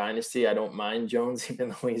you're in Dynasty, I don't mind Jones, even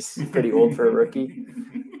though he's pretty old for a rookie.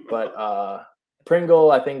 But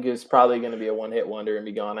Pringle, I think, is probably going to be a one-hit wonder and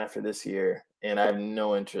be gone after this year. And I have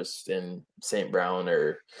no interest in St. Brown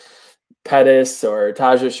or Pettis or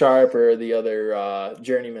Tajay Sharp or the other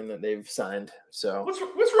journeyman that they've signed. So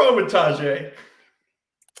what's wrong with Tajay?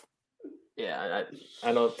 Yeah,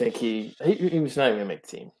 I don't think he was not even going to make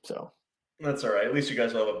the team. So that's all right. At least you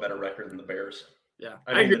guys will have a better record than the Bears. Yeah,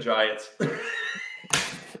 I mean the Giants.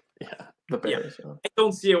 The Bears. Yeah. I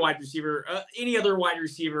don't see a wide receiver, any other wide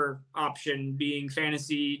receiver option being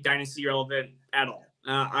fantasy dynasty relevant at all.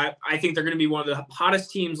 I think they're going to be one of the hottest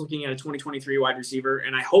teams looking at a 2023 wide receiver,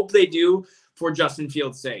 and I hope they do for Justin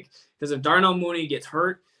Fields' sake. Because if Darnell Mooney gets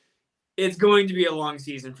hurt, it's going to be a long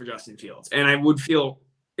season for Justin Fields, and I would feel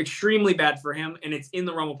extremely bad for him. And it's in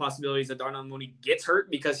the realm of possibilities that Darnell Mooney gets hurt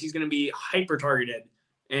because he's going to be hyper targeted.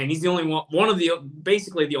 And he's the only one,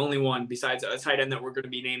 basically the only one besides a tight end that we're going to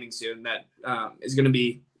be naming soon that is going to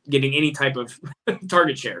be getting any type of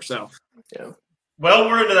target share. So, yeah. Well,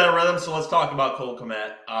 we're into that rhythm, so let's talk about Cole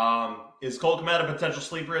Kmet. Is Cole Kmet a potential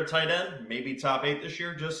sleeper at tight end? Maybe top 8 this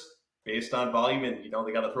year, just based on volume, and they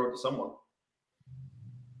got to throw it to someone.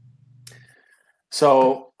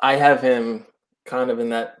 So I have him kind of in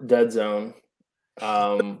that dead zone.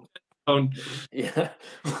 Yeah,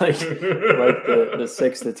 like the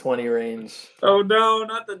 6 to 20 range. Oh no,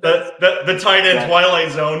 not the tight end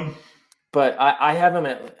twilight zone. But I have him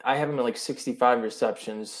at like 65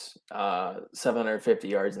 receptions, 750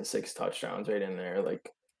 yards and 6 touchdowns right in there.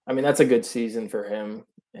 Like, I mean, that's a good season for him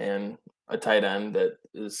and a tight end that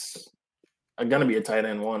is going to be a tight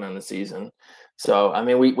end 1 on the season. So I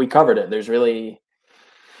mean, we covered it. There's really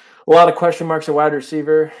a lot of question marks at wide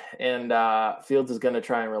receiver, and Fields is going to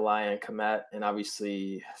try and rely on Kmet, and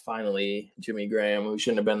obviously, finally, Jimmy Graham, who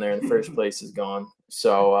shouldn't have been there in the first place, is gone.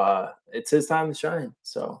 So it's his time to shine.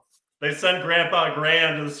 So they sent Grandpa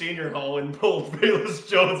Graham to the senior home and pulled Velus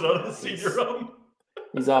Jones out of the senior home.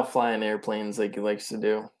 He's off flying airplanes like he likes to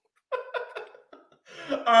do.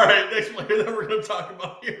 All right, next player that we're going to talk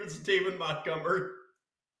about here is David Montgomery.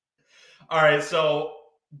 All right, so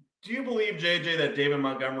do you believe, JJ, that David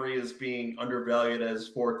Montgomery is being undervalued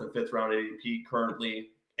as 4th and 5th round ADP currently?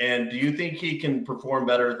 And do you think he can perform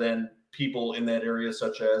better than people in that area,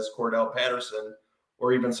 such as Cordell Patterson,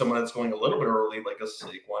 or even someone that's going a little bit early, like a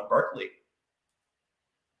Saquon Barkley?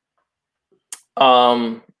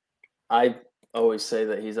 I always say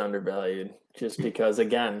that he's undervalued just because,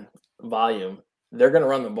 again, volume. They're going to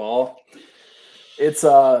run the ball. It's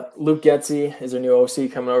Luke Getsy is a new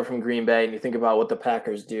OC coming over from Green Bay, and you think about what the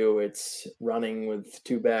Packers do. It's running with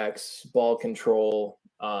 2 backs, ball control,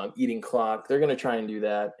 eating clock. They're going to try and do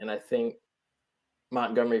that, and I think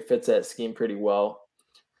Montgomery fits that scheme pretty well.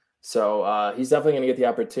 So he's definitely going to get the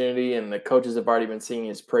opportunity, and the coaches have already been seeing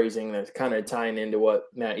his praising. That's kind of tying into what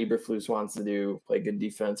Matt Eberflus wants to do, play good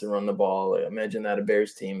defense and run the ball. Imagine that a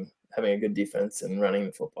Bears team having a good defense and running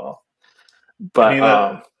the football.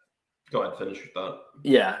 But go ahead, finish your thought.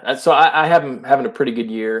 Yeah, so I have him having a pretty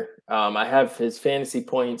good year. I have his fantasy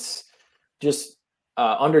points just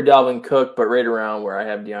under Dalvin Cook, but right around where I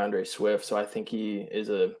have DeAndre Swift. So I think he is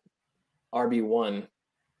a RB1,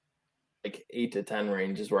 like 8 to 10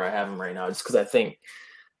 range is where I have him right now. Just because I think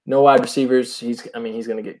no wide receivers. He's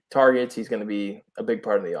going to get targets. He's going to be a big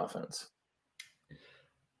part of the offense.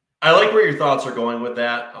 I like where your thoughts are going with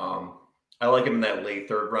that. I like him in that late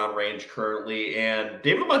 3rd round range currently. And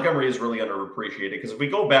David Montgomery is really underappreciated because if we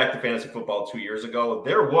go back to fantasy football 2 years ago,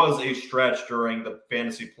 there was a stretch during the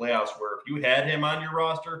fantasy playoffs where if you had him on your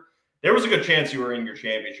roster, there was a good chance you were in your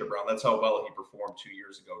championship round. That's how well he performed 2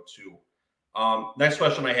 years ago, too. Next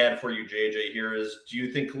question I had for you, JJ, here is, do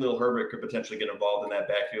you think Khalil Herbert could potentially get involved in that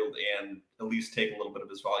backfield and at least take a little bit of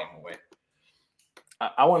his volume away?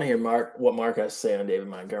 I want to hear what Mark has to say on David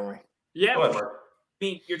Montgomery. Yeah. Go ahead, Mark.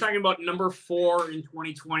 mean, you're talking about number 4 in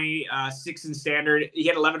 2020, 6 in standard. He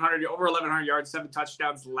had over 1,100 yards, 7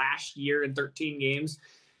 touchdowns last year in 13 games.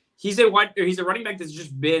 He's a running back that's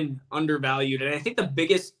just been undervalued. And I think the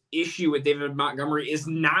biggest issue with David Montgomery is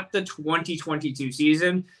not the 2022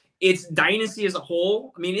 season. It's dynasty as a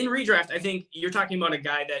whole. I mean, in redraft, I think you're talking about a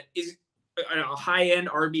guy that is a high-end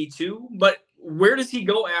RB2, but where does he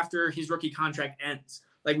go after his rookie contract ends?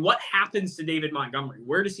 Like, what happens to David Montgomery?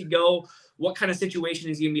 Where does he go? What kind of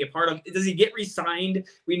situation is he going to be a part of? Does he get re-signed?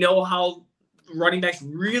 We know how running backs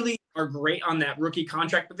really are great on that rookie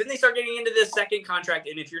contract, but then they start getting into this second contract,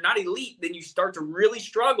 and if you're not elite, then you start to really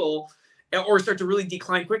struggle or start to really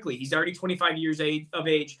decline quickly. He's already 25 years of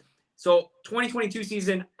age. So 2022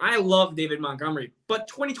 season, I love David Montgomery, but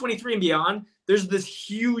 2023 and beyond, there's this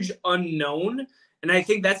huge unknown, and I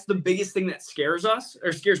think that's the biggest thing that scares us,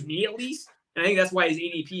 or scares me at least. And I think that's why his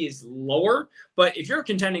ADP is lower. But if you're a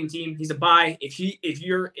contending team, he's a buy. If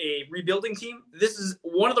you're a rebuilding team, this is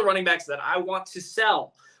one of the running backs that I want to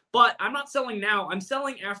sell. But I'm not selling now. I'm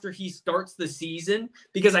selling after he starts the season,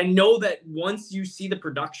 because I know that once you see the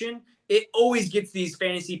production, it always gets these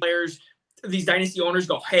fantasy players, these dynasty owners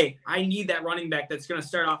go, hey, I need that running back that's going to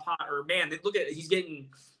start off hot. Or, man, look at it. He's getting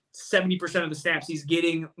 70% of the snaps. He's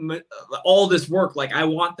getting all this work. Like, I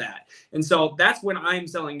want that. And so that's when I'm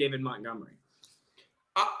selling David Montgomery.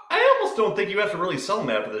 I almost don't think you have to really sell him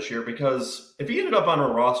after this year, because if he ended up on a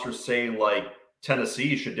roster, say like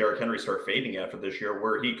Tennessee, should Derrick Henry start fading after this year,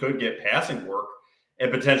 where he could get passing work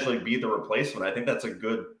and potentially be the replacement, I think that's a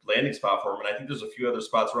good landing spot for him. And I think there's a few other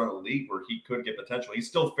spots around the league where he could get potential. He's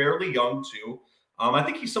still fairly young too. I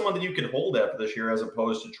think he's someone that you can hold after this year, as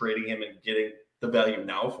opposed to trading him and getting the value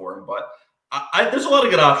now for him. But there's a lot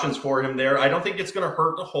of good options for him there. I don't think it's going to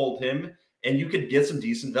hurt to hold him. And you could get some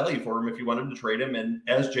decent value for him if you wanted to trade him. And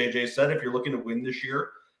as JJ said, if you're looking to win this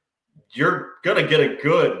year, you're going to get a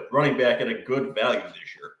good running back at a good value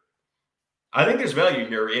this year. I think there's value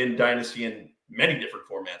here in Dynasty in many different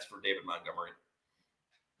formats for David Montgomery.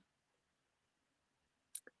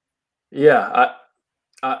 Yeah,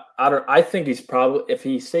 I think he's probably, if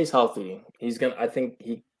he stays healthy, I think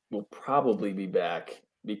he will probably be back,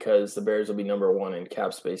 because the Bears will be number 1 in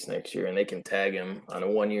cap space next year, and they can tag him on a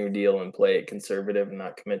 1-year deal and play it conservative and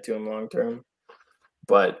not commit to him long term.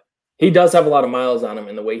 But he does have a lot of miles on him,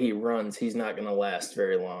 and the way he runs, he's not going to last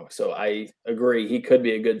very long. So I agree, he could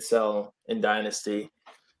be a good sell in Dynasty.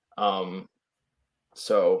 Especially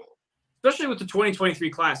with the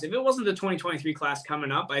 2023 class. If it wasn't the 2023 class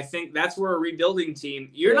coming up, I think that's where a rebuilding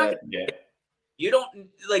team, you don't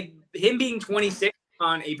like him being 26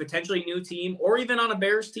 on a potentially new team, or even on a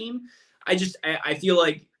Bears team. I feel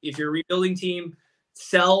like if you're a rebuilding team,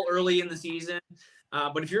 sell early in the season.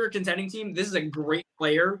 But if you're a contending team, this is a great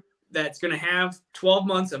player that's going to have 12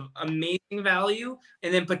 months of amazing value.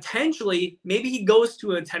 And then potentially, maybe he goes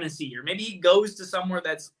to a Tennessee, or maybe he goes to somewhere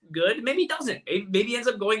that's good. Maybe he doesn't. Maybe he ends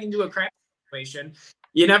up going into a crap situation.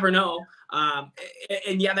 You never know.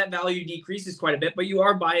 And yeah, that value decreases quite a bit, but you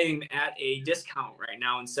are buying at a discount right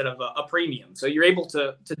now instead of a premium. So you're able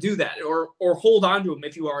to do that, or hold on to him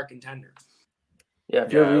if you are a contender. Yeah,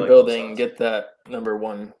 if you're rebuilding, get that number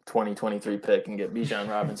 1 2023 pick and get Bijan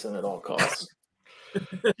Robinson at all costs.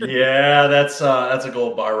 Yeah, that's a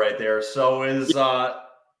gold bar right there. So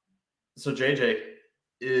JJ,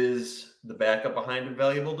 is the backup behind him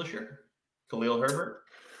valuable this year? Khalil Herbert?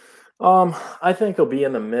 I think he'll be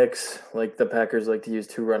in the mix. Like, the Packers like to use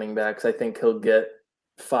 2 running backs. I think he'll get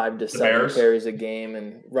 5 to 7 carries a game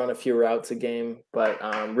and run a few routes a game. But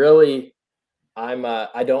really,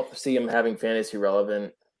 I don't see him having fantasy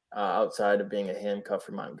relevant outside of being a handcuff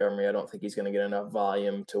for Montgomery. I don't think he's going to get enough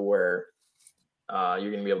volume to where you're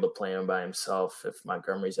going to be able to play him by himself if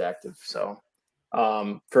Montgomery's active. So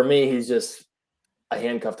for me, he's just a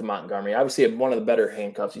handcuff to Montgomery. Obviously, one of the better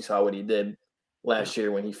handcuffs. You saw what he did last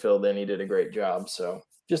year when he filled in. He did a great job. So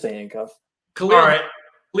just a handcuff.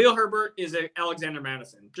 Khalil Herbert is a Alexander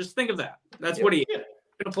Madison. Just think of that. That's what he is.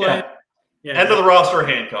 Gonna play. Yeah. End of the roster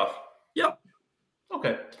handcuff. Yep.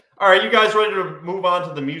 Okay. All right. You guys ready to move on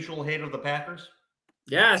to the mutual hate of the Packers?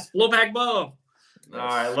 Yes. Blow back Bo. All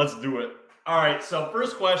right. Let's do it. All right. So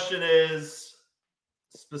first question is,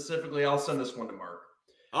 specifically, I'll send this one to Mark.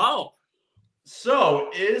 Oh.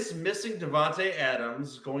 So, is missing Davante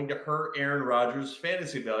Adams going to hurt Aaron Rodgers'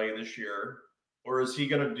 fantasy value this year, or is he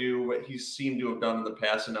going to do what he seemed to have done in the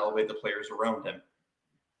past and elevate the players around him?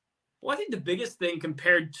 Well, I think the biggest thing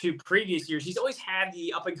compared to previous years, he's always had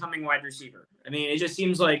the up-and-coming wide receiver. I mean, it just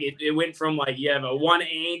seems like it went from, like, you have a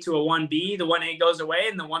 1A to a 1B. The 1A goes away,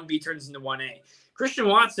 and the 1B turns into 1A. Christian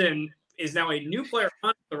Watson is now a new player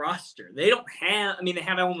on the roster. They don't have, I mean, they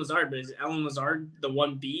have Allen Lazard, but is Allen Lazard the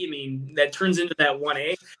 1B? I mean, that turns into that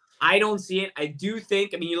 1A. I don't see it. I do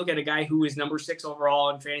think, I mean, you look at a guy who is number 6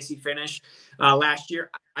 overall in fantasy finish last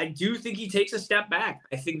year. I do think he takes a step back.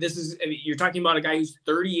 I think this is, I mean, you're talking about a guy who's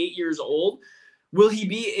 38 years old. Will he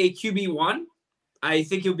be a QB1? I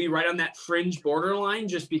think he'll be right on that fringe borderline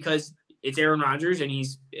just because it's Aaron Rodgers and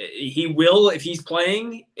he will, if he's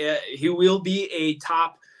playing, he will be a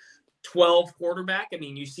top 12 quarterback. I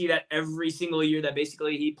mean, you see that every single year that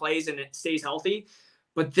basically he plays and it stays healthy.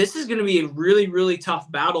 But this is going to be a really, really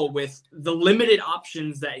tough battle with the limited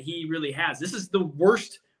options that he really has. This is the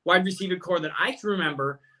worst wide receiver core that I can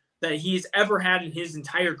remember that he's ever had in his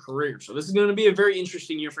entire career. So this is going to be a very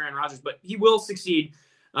interesting year for Aaron Rodgers, but he will succeed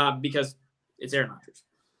because it's Aaron Rodgers.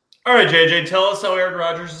 All right, JJ, tell us how Aaron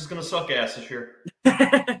Rodgers is going to suck ass this year.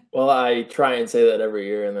 Well, I try and say that every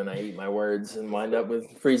year, and then I eat my words and wind up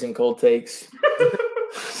with freezing cold takes.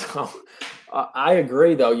 So I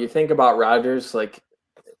agree, though. You think about Rodgers, like,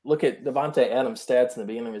 look at Devontae Adams' stats in the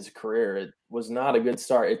beginning of his career. It was not a good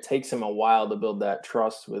start. It takes him a while to build that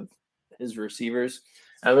trust with his receivers.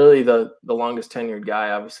 And really, the longest tenured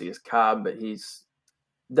guy, obviously, is Cobb, but he's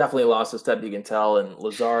definitely lost a step, you can tell. And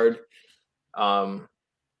Lazard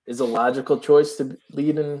is a logical choice to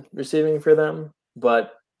lead in receiving for them,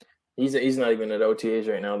 but he's not even at OTAs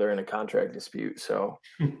right now. They're in a contract dispute. So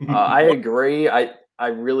I agree. I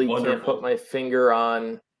really can't put my finger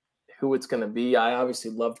on who it's going to be. I obviously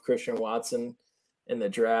loved Christian Watson in the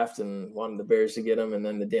draft and wanted the Bears to get him, and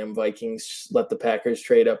then the damn Vikings let the Packers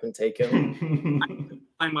trade up and take him.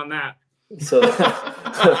 I'm on that. So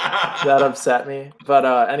that upset me. But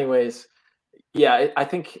anyways, yeah, I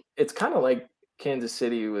think it's kind of like Kansas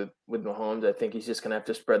City with Mahomes. I think he's just going to have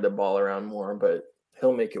to spread the ball around more, but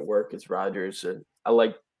he'll make it work. It's Rodgers. And I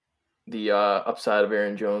like the upside of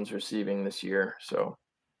Aaron Jones receiving this year, so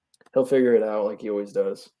he'll figure it out like he always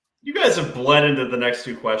does. You guys have bled into the next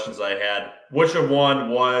two questions I had. Which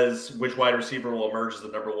one was which wide receiver will emerge as the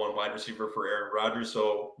number 1 wide receiver for Aaron Rodgers?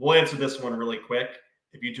 So we'll answer this one really quick.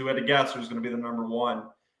 If you two had to guess who's going to be the number 1,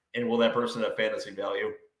 and will that person have fantasy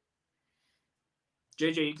value?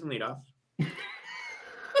 JJ, you can lead off.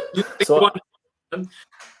 So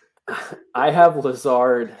I have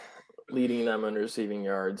Lazard leading them in receiving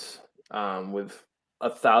yards with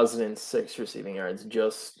 1,006 receiving yards,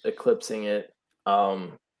 just eclipsing it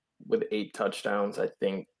with 8 touchdowns. I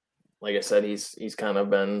think, like I said, he's kind of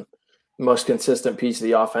been the most consistent piece of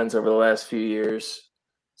the offense over the last few years.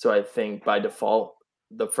 So I think by default,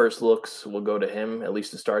 the first looks will go to him, at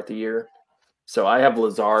least to start the year. So I have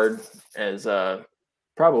Lazard as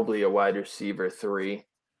probably a wide receiver 3,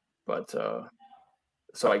 but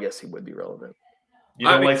so I guess he would be relevant. You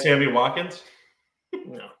don't like Sammy Watkins?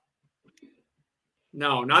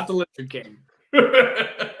 No, not the Lizard King.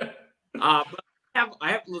 But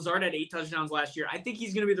I have Lazard at 8 touchdowns last year. I think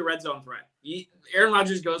he's going to be the red zone threat. Aaron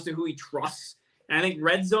Rodgers goes to who he trusts. And I think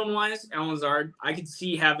red zone wise, Allen Lazard, I could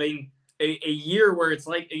see having a year where it's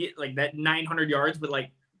like that 900 yards with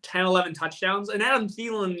like 10, 11 touchdowns, an Adam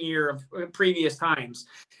Thielen year of previous times.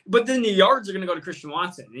 But then the yards are going to go to Christian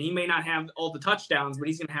Watson. And he may not have all the touchdowns, but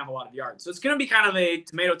he's going to have a lot of yards. So it's going to be kind of a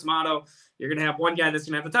tomato. You're going to have one guy that's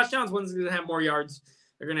going to have the touchdowns, one's going to have more yards.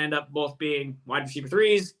 They're going to end up both being wide receiver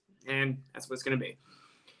 3s, and that's what it's going to be.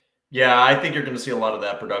 Yeah, I think you're going to see a lot of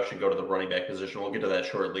that production go to the running back position. We'll get to that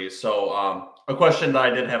shortly. So a question that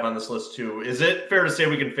I did have on this list too, is it fair to say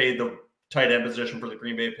we can fade the tight end position for the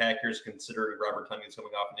Green Bay Packers considering Robert Tonyan's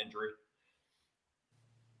coming off an injury?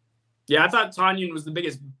 Yeah, I thought Tonyan was the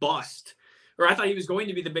biggest bust, or I thought he was going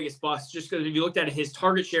to be the biggest bust just because if you looked at his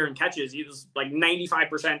target share and catches, he was like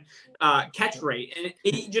 95% catch rate.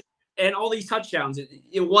 And and all these touchdowns,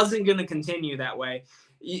 it wasn't going to continue that way.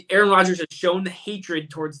 Aaron Rodgers has shown the hatred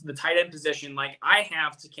towards the tight end position like I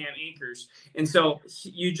have to Cam Akers. And so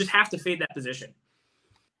you just have to fade that position.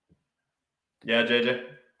 Yeah, JJ?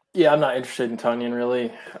 Yeah, I'm not interested in Tonyan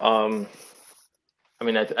really. I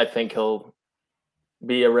mean, I think he'll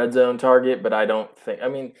be a red zone target, but I don't think – I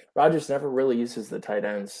mean, Rodgers never really uses the tight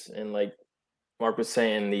ends. And like Mark was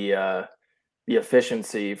saying, the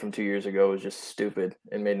efficiency from 2 years ago was just stupid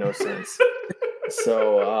and made no sense.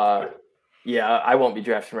 So, yeah, I won't be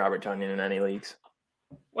drafting Robert Tonyan in any leagues.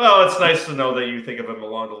 Well, it's nice to know that you think of him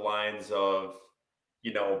along the lines of,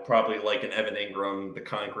 you know, probably like an Evan Ingram, the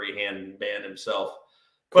concrete hand man himself.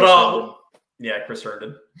 Chris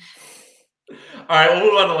Herndon. All right, we'll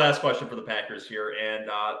move on to the last question for the Packers here. And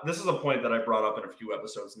this is a point that I brought up in a few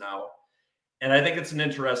episodes now. And I think it's an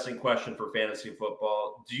interesting question for fantasy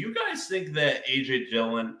football. Do you guys think that A.J.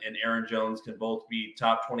 Dillon and Aaron Jones can both be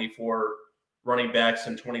top 24 running backs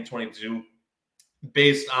in 2022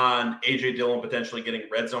 based on A.J. Dillon potentially getting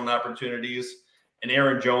red zone opportunities and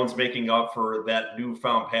Aaron Jones making up for that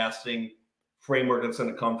newfound passing framework that's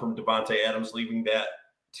going to come from Devontae Adams leaving that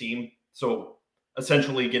team. So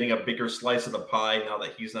essentially getting a bigger slice of the pie now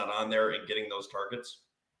that he's not on there and getting those targets.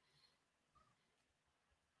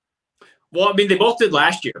 Well, I mean, they both did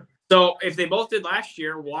last year. So if they both did last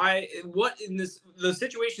year, the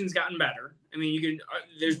situation's gotten better. I mean,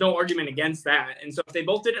 there's no argument against that. And so if they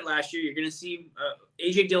both did it last year, you're going to see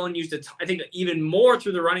A.J. Dillon used it, I think, even more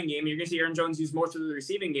through the running game. You're going to see Aaron Jones use more through the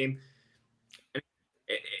receiving game.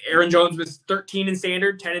 Aaron Jones was 13 in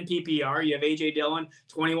standard, 10 in PPR. You have A.J. Dillon,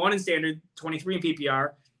 21 in standard, 23 in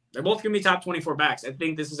PPR. They're both going to be top 24 backs. I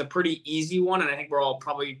think this is a pretty easy one, and I think we're all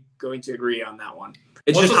probably going to agree on that one.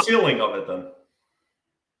 What's the ceiling of it then?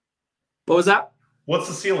 What was that? What's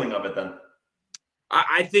the ceiling of it then?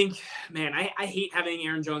 I think, man, I hate having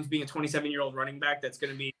Aaron Jones being a 27-year-old running back that's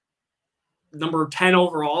going to be number 10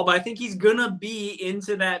 overall, but I think he's going to be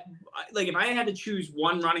into that. Like, if I had to choose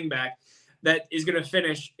one running back that is going to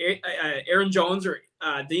finish Aaron Jones or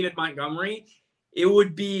David Montgomery, it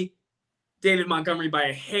would be David Montgomery by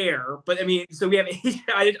a hair. But, I mean, so we have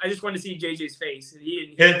 – I just wanted to see JJ's face.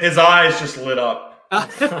 His eyes just lit up.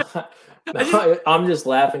 I'm just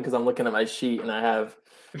laughing because I'm looking at my sheet and I have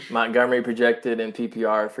Montgomery projected in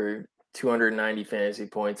PPR for 290 fantasy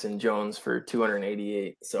points and Jones for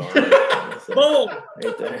 288. So boom,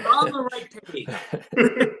 right there. On the right page.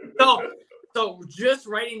 So just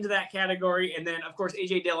right into that category. And then, of course,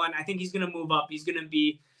 A.J. Dillon, I think he's going to move up. He's going to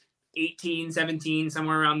be 18, 17,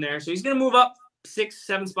 somewhere around there. So he's going to move up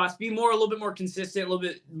 6-7 spots, be a little bit more consistent, a little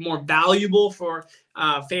bit more valuable for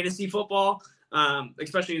fantasy football.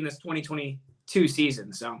 Especially in this 2022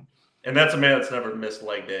 season. So, and that's a man that's never missed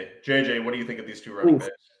leg day. JJ, what do you think of these two running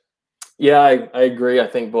backs? Yeah, I agree. I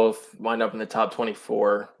think both wind up in the top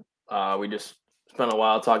 24. We just spent a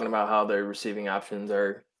while talking about how their receiving options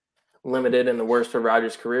are limited and the worst of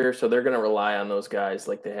Rodgers' career. So they're going to rely on those guys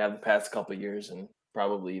like they have the past couple of years and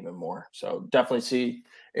probably even more. So definitely see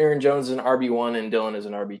Aaron Jones as an RB1 and Dillon as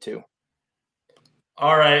an RB2.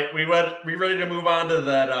 All right. We ready to move on to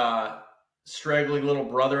that straggling little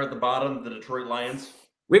brother at the bottom, the Detroit Lions?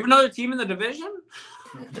 We have another team in the division?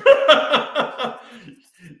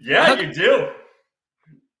 Yeah, you do.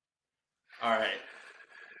 All right.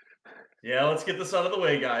 Yeah, let's get this out of the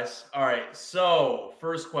way, guys. All right, so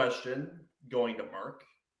first question going to Mark.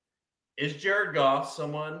 Is Jared Goff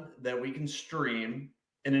someone that we can stream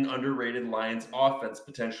in an underrated Lions offense,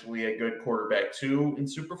 potentially a good quarterback too in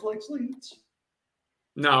Superflex leagues?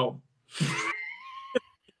 No.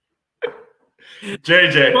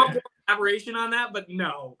 JJ. Elaboration on that, but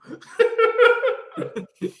no.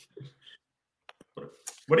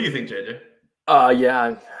 What do you think, JJ?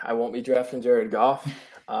 Yeah, I won't be drafting Jared Goff.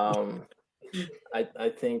 I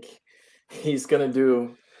think he's gonna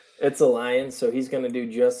do. It's a Lions, so he's gonna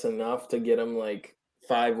do just enough to get him like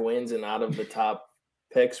 5 wins and out of the top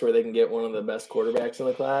picks where they can get one of the best quarterbacks in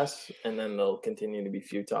the class, and then they'll continue to be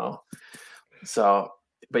futile. So,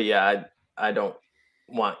 but yeah, I don't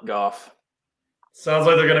want Goff. Sounds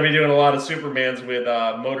like they're going to be doing a lot of Supermans with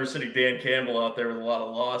Motor City Dan Campbell out there with a lot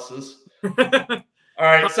of losses. All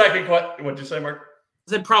right, second question. What'd you say, Mark?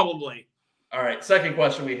 I said probably. All right, second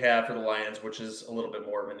question we have for the Lions, which is a little bit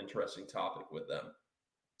more of an interesting topic with them.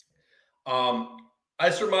 I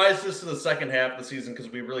surmise this is the second half of the season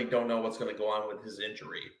because we really don't know what's going to go on with his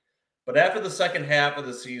injury. But after the second half of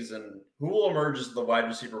the season, who will emerge as the wide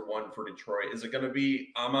receiver 1 for Detroit? Is it going to be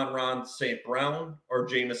Amon-Ra St. Brown or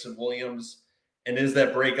Jameson Williams? And is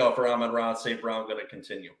that breakout for Amon-Ra St. Brown going to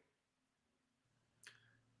continue?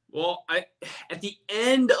 Well, at the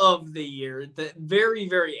end of the year, the very,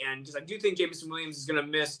 very end, because I do think Jameson Williams is going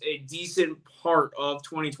to miss a decent part of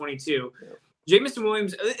 2022. Yeah. Jameson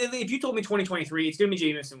Williams, if you told me 2023, it's going to be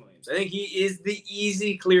Jameson Williams. I think he is the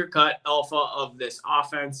easy, clear-cut alpha of this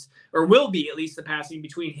offense, or will be at least the passing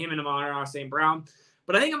between him and Amon-Ra St. Brown.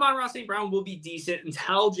 But I think Amon-Ra St. Brown will be decent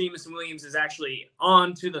until Jameson Williams is actually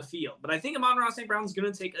onto the field. But I think Amon-Ra St. Brown is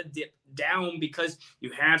going to take a dip down because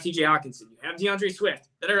you have TJ Hawkinson, you have DeAndre Swift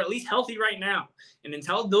that are at least healthy right now. And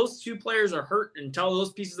until those two players are hurt, until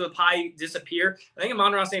those pieces of the pie disappear, I think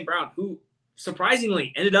Amon-Ra St. Brown, who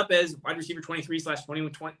surprisingly ended up as wide receiver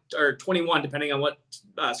 23/21, depending on what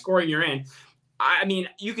scoring you're in. I mean,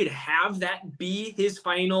 you could have that be his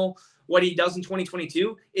final, what he does in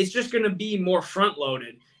 2022. It's just going to be more front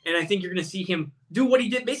loaded. And I think you're going to see him do what he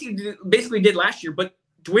did basically did last year, but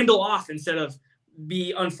dwindle off instead of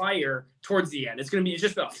be on fire towards the end. It's going to be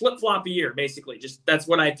just a flip flop a year, basically. Just that's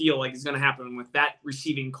what I feel like is going to happen with that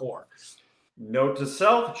receiving core. Note to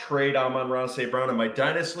self, trade Amon-Ra St. Brown in my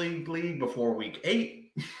Dynasty League before week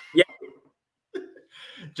 8. Yeah.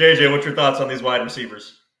 JJ, what's your thoughts on these wide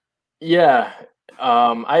receivers? Yeah,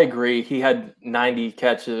 I agree. He had 90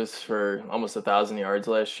 catches for almost 1,000 yards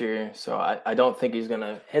last year, so I don't think he's going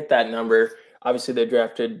to hit that number. Obviously, they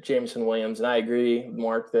drafted Jameson Williams, and I agree,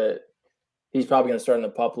 Mark, that he's probably going to start on the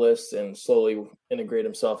pup list and slowly integrate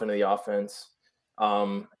himself into the offense.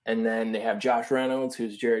 And then they have Josh Reynolds,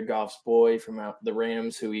 who's Jared Goff's boy from the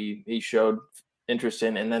Rams, who he showed interest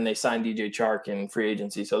in. And then they signed DJ Chark in free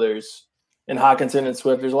agency. So and Hockenson and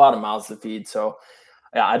Swift, there's a lot of mouths to feed. So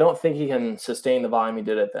yeah, I don't think he can sustain the volume he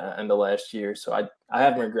did at the end of last year. So I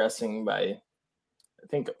have him regressing by, I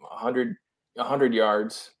think, 100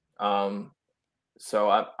 yards.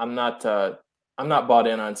 So I'm not bought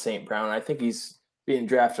in on St. Brown. I think he's being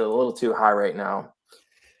drafted a little too high right now.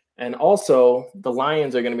 And also, the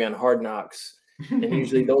Lions are going to be on Hard Knocks. And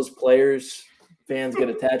usually those fans get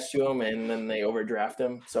attached to him, and then they overdraft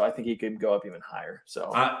him. So I think he could go up even higher.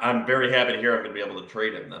 So I'm very happy to hear I'm going to be able to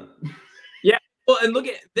trade him then. Yeah. Well, and look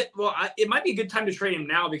at it might be a good time to trade him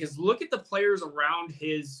now because look at the players around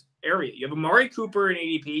his area. You have Amari Cooper in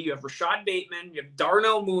ADP. You have Rashad Bateman. You have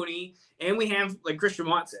Darnell Mooney. And we have Christian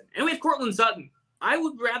Watson. And we have Cortland Sutton. I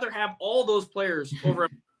would rather have all those players over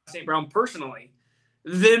St. Brown personally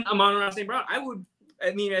than Amon-Ra St. Brown.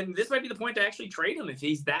 And this might be the point to actually trade him if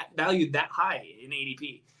he's that valued that high in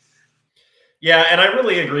ADP. Yeah, and I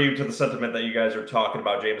really agree to the sentiment that you guys are talking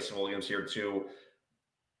about Jameson Williams here too.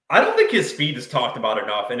 I don't think his speed is talked about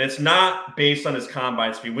enough, and it's not based on his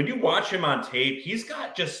combine speed. When you watch him on tape, he's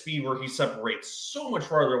got just speed where he separates so much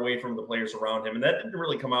farther away from the players around him, and that didn't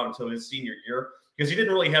really come out until his senior year because he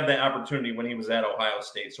didn't really have that opportunity when he was at Ohio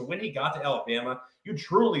State. So when he got to Alabama, you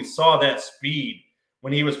truly saw that speed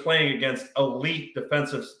when he was playing against elite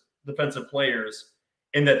defensive players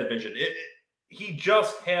in that division. He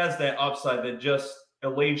just has that upside that just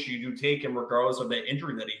elates you to take him regardless of that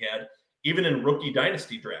injury that he had, even in rookie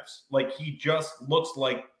dynasty drafts. Like, he just looks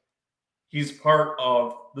like he's part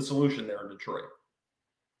of the solution there in Detroit.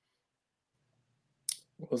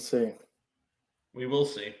 We'll see. We will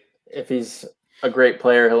see. If he's a great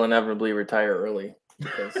player, he'll inevitably retire early.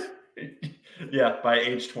 Yeah, by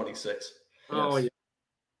age 26. Oh, yeah.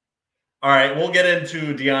 All right, we'll get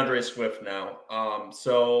into DeAndre Swift now.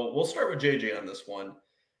 So we'll start with JJ on this one.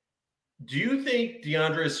 Do you think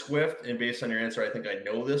DeAndre Swift, and based on your answer, I think I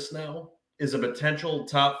know this now, is a potential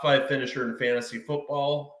top 5 finisher in fantasy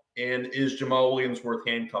football? And is Jamal Williams worth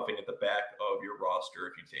handcuffing at the back of your roster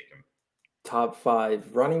if you take him? Top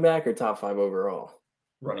 5 running back or top 5 overall?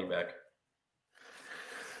 Running back.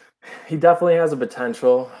 He definitely has a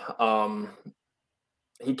potential.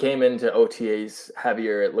 He came into OTAs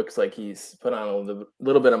heavier. It looks like he's put on a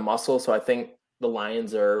little bit of muscle. So I think the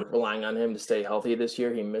Lions are relying on him to stay healthy this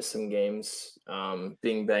year. He missed some games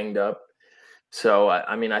being banged up. So,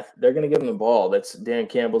 they're going to give him the ball. That's Dan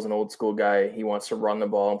Campbell's an old school guy. He wants to run the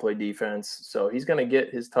ball and play defense. So he's going to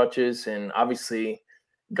get his touches. And obviously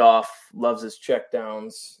Goff loves his check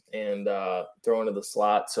downs and throwing to the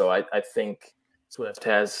slot. So I think Swift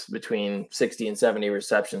has between 60 and 70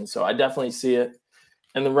 receptions. So I definitely see it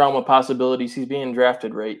in the realm of possibilities. He's being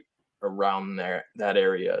drafted right around that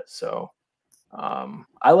area. So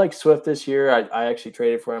I like Swift this year. I actually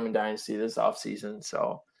traded for him in Dynasty this offseason.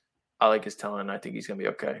 So I like his talent. I think he's going to be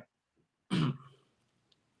okay.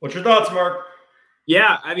 What's your thoughts, Mark?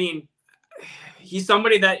 Yeah, he's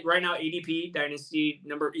somebody that right now ADP Dynasty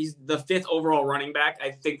he's the 5th overall running back.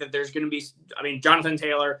 I think that there's going to be, Jonathan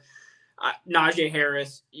Taylor, Najee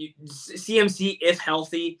Harris, CMC if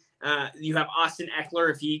healthy. You have Austin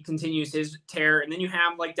Eckler if he continues his tear, and then you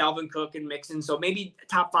have Dalvin Cook and Mixon. So maybe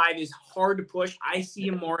top 5 is hard to push. I see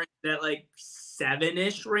him more in that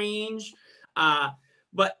 7-ish range.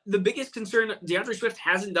 But the biggest concern, DeAndre Swift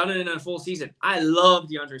hasn't done it in a full season. I love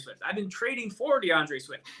DeAndre Swift. I've been trading for DeAndre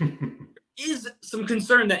Swift. Is some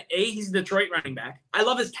concern that he's a Detroit running back. I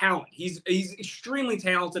love his talent. He's extremely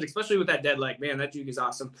talented, especially with that dead leg. Man, that juke is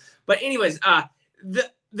awesome. But anyways,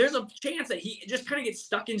 there's a chance that he just kind of gets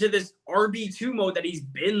stuck into this RB2 mode that he's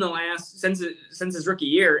been since his rookie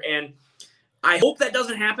year. And I hope that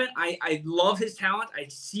doesn't happen. I love his talent. I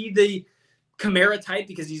see the Kamara type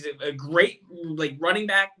because he's a great running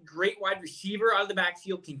back, great wide receiver out of the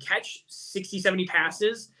backfield, can catch 60, 70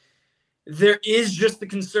 passes. There is just the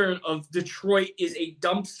concern of Detroit is a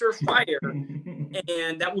dumpster fire,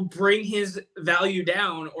 and that will bring his value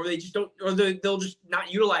down, or they just don't, or they'll just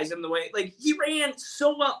not utilize him the way he ran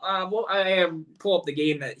so well. I pull up the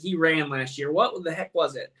game that he ran last year. What the heck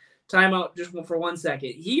was it? Timeout just for 1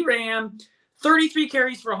 second. He ran 33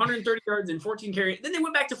 carries for 130 yards and 14 carries. Then they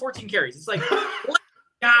went back to 14 carries. It's like, let the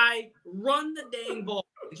guy run the dang ball.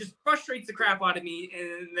 It just frustrates the crap out of me.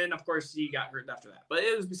 And then, of course, he got hurt after that. But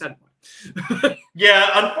it was beside the point. Yeah,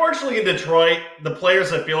 unfortunately in Detroit, the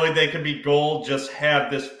players that feel like they could be gold just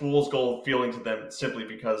have this fool's gold feeling to them simply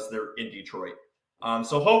because they're in Detroit.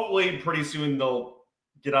 So hopefully pretty soon they'll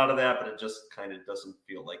get out of that, but it just kind of doesn't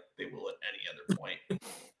feel like they will at any other point.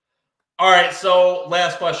 All right, so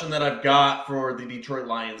last question that I've got for the Detroit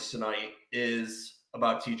Lions tonight is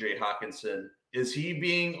about TJ Hockenson. Is he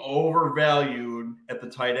being overvalued at the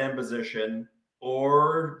tight end position,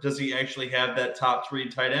 or does he actually have that top 3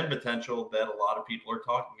 tight end potential that a lot of people are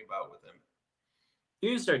talking about with him?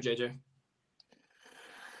 You can start, JJ.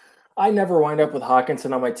 I never wind up with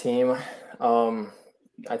Hockenson on my team.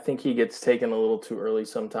 I think he gets taken a little too early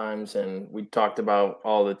sometimes, and we talked about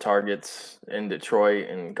all the targets in Detroit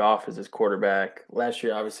and Goff as his quarterback. Last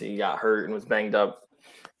year, obviously, he got hurt and was banged up,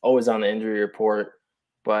 always on the injury report.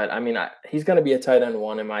 But, I mean, he's going to be a tight end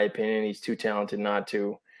 1, in my opinion. He's too talented not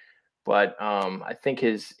to. But I think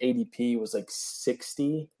his ADP was like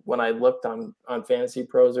 60 when I looked on Fantasy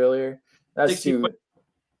Pros earlier. That's too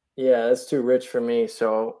rich for me.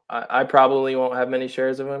 So I probably won't have many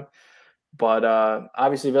shares of him. But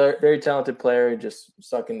obviously, very, very talented player, just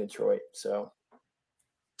stuck in Detroit. So,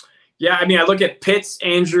 yeah, I mean, I look at Pitts,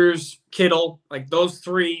 Andrews, Kittle, like those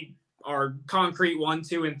 3 are concrete 1,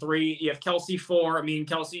 2, and 3. You have Kelsey 4. I mean,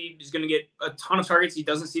 Kelsey is going to get a ton of targets. He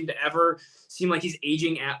doesn't seem to ever seem like he's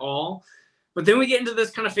aging at all. But then we get into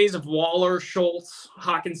this kind of phase of Waller, Schultz,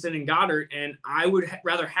 Hockenson, and Goddard, and I would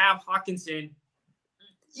rather have Hockenson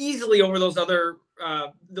easily over those other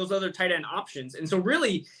tight end options. And so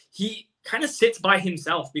really, he kind of sits by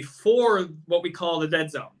himself before what we call the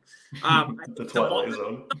dead zone. The twilight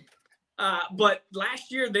zone. But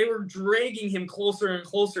last year they were dragging him closer and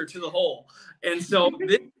closer to the hole. And so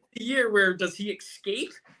this year, where does he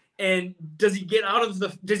escape? And does he get out of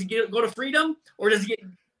go to freedom, or does he get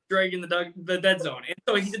dragged in the dead zone? And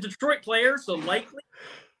so he's a Detroit player, so likely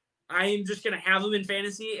I am just going to have him in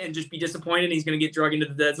fantasy and just be disappointed he's going to get dragged into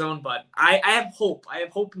the dead zone. But I have hope. I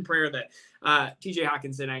have hope and prayer that TJ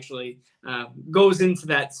Hockenson actually goes into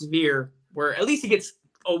that sphere where at least he gets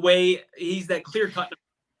away. He's that clear cut.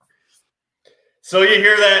 So you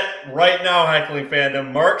hear that right now, Heckling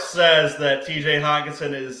Fandom. Mark says that TJ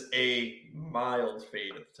Hockenson is a mild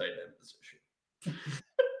fade at the tight end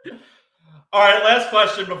position. All right, last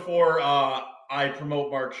question before I promote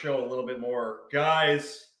Mark's show a little bit more.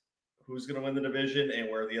 Guys, who's going to win the division and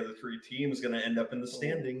where are the other 3 teams going to end up in the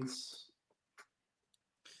standings?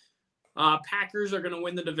 Packers are going to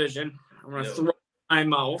win the division. I'm going to throw my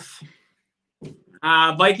mouth.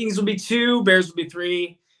 Vikings will be 2, Bears will be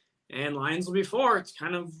 3, and Lions will be 4. It's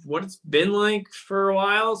kind of what it's been like for a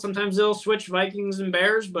while. Sometimes they'll switch Vikings and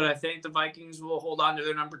Bears, but I think the Vikings will hold on to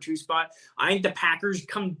their number 2 spot. I think the Packers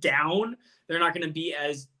come down. They're not going to be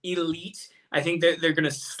as elite. I think that they're going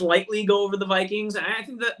to slightly go over the Vikings. And I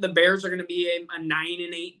think that the Bears are going to be a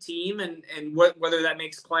 9-8 team, and whether that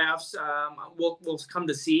makes playoffs, we'll come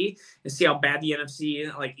to see and see how bad the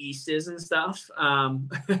NFC East is and stuff. And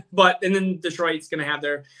then Detroit's going to have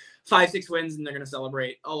their 5-6 wins, and they're going to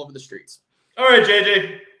celebrate all over the streets. All right,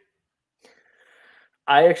 JJ.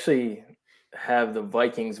 I actually have the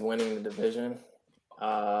Vikings winning the division.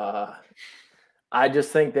 I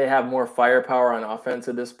just think they have more firepower on offense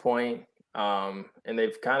at this point. And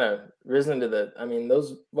they've kind of risen to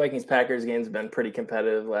those Vikings-Packers games have been pretty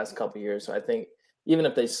competitive the last couple of years. So I think even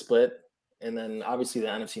if they split, and then obviously the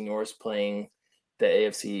NFC North playing the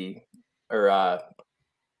AFC the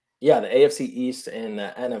AFC East and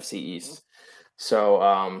the NFC East.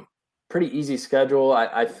 So pretty easy schedule.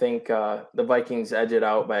 I think the Vikings edge it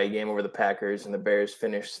out by a game over the Packers, and the Bears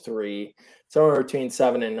finish 3, somewhere between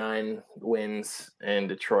 7 and 9 wins, and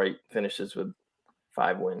Detroit finishes with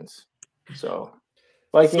 5 wins. So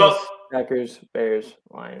Vikings, Packers, Bears,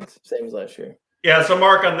 Lions, same as last year. Yeah, so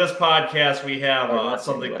Mark, on this podcast we have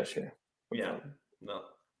something last year. Yeah, no,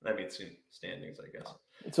 that means standings, I guess.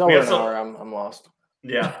 It's over an hour. I'm lost.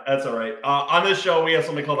 Yeah, that's all right. On this show, we have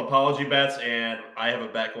something called Apology Bets, and I have a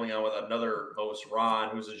bet going on with another host,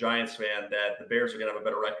 Ron, who's a Giants fan, that the Bears are going to have a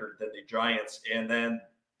better record than the Giants, and then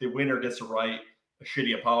the winner gets to write a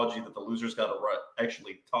shitty apology that the loser's got to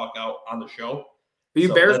actually talk out on the show. Are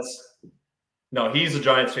you Bears? No, he's a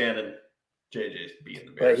Giants fan, and JJ's being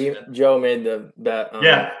the Bears fan. Joe made the bet on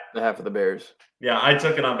behalf of the Bears. Yeah, I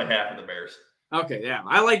took it on behalf of the Bears. Okay, yeah.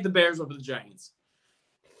 I like the Bears over the Giants.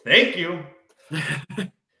 Thank you.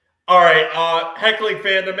 All right, Heckling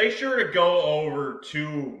Fandom, make sure to go over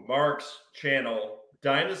to Mark's channel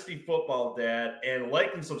Dynasty Football Dad, and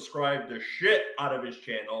like and subscribe the shit out of his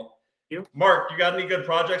channel. Thank you. Mark, you got any good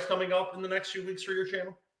projects coming up in the next few weeks for your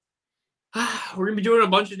channel? We're going to be doing a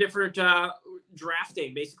bunch of different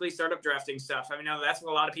drafting, basically startup drafting stuff. I mean, that's what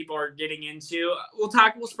a lot of people are getting into. We'll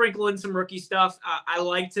sprinkle in some rookie stuff.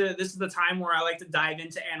 This is the time where I like to dive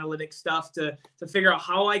into analytic stuff to figure out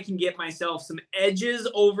how I can get myself some edges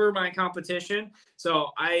over my competition.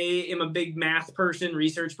 So I am a big math person,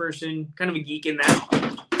 research person, kind of a geek in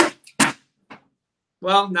that.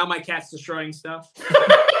 Well, now my cat's destroying stuff.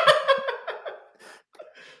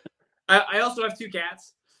 I also have 2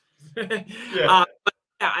 cats. Yeah.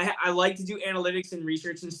 I like to do analytics and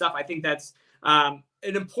research and stuff. I think that's an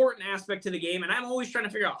important aspect to the game. And I'm always trying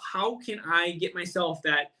to figure out how can I get myself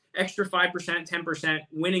that extra 5%, 10%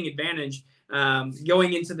 winning advantage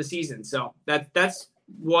going into the season. So that's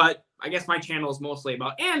what I guess my channel is mostly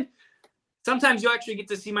about. And sometimes you'll actually get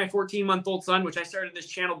to see my 14-month-old son, which I started this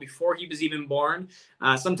channel before he was even born.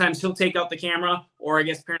 Sometimes he'll take out the camera, or I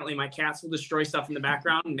guess apparently my cats will destroy stuff in the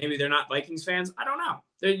background. And maybe they're not Vikings fans. I don't know.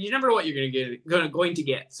 You never know what you're going to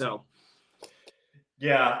get. So,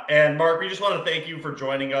 yeah. And Mark, we just want to thank you for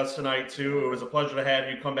joining us tonight too. It was a pleasure to have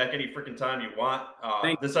you come back any freaking time you want.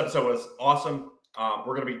 This episode was awesome.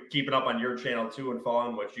 We're going to be keeping up on your channel too and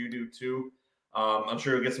following what you do too. I'm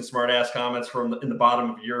sure you'll get some smart ass comments in the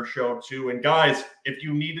bottom of your show too. And guys, if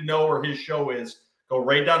you need to know where his show is, go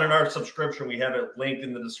right down in our subscription. We have it linked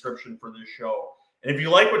in the description for this show. And if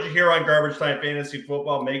you like what you hear on Garbage Time Fantasy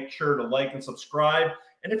Football, make sure to like and subscribe.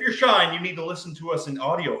 And if you're shy and you need to listen to us in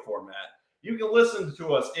audio format, you can listen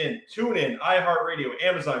to us in TuneIn, iHeartRadio,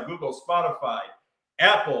 Amazon, Google, Spotify,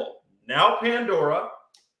 Apple, now Pandora.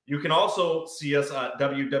 You can also see us at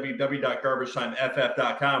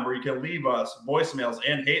www.garbagetimeff.com, where you can leave us voicemails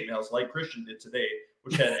and hate mails like Christian did today,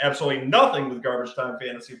 which had absolutely nothing with Garbage Time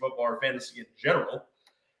Fantasy Football or fantasy in general.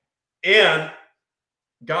 And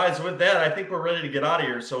guys, with that, I think we're ready to get out of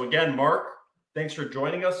here. So again, Mark, thanks for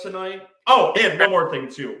joining us tonight. Oh, and one more thing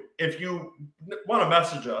too. If you want to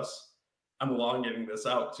message us, I'm elongating this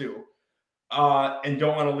out too, and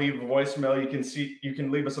don't want to leave a voicemail, you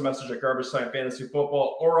can leave us a message at Garbage Time Fantasy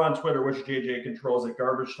Football or on Twitter, which JJ controls at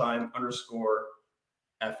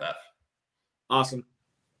 @GarbageTime_FF. Awesome.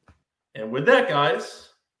 And with that, guys,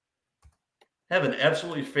 have an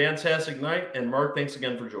absolutely fantastic night. And Mark, thanks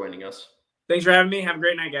again for joining us. Thanks for having me. Have a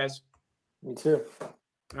great night, guys. Me too.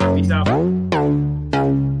 Peace out.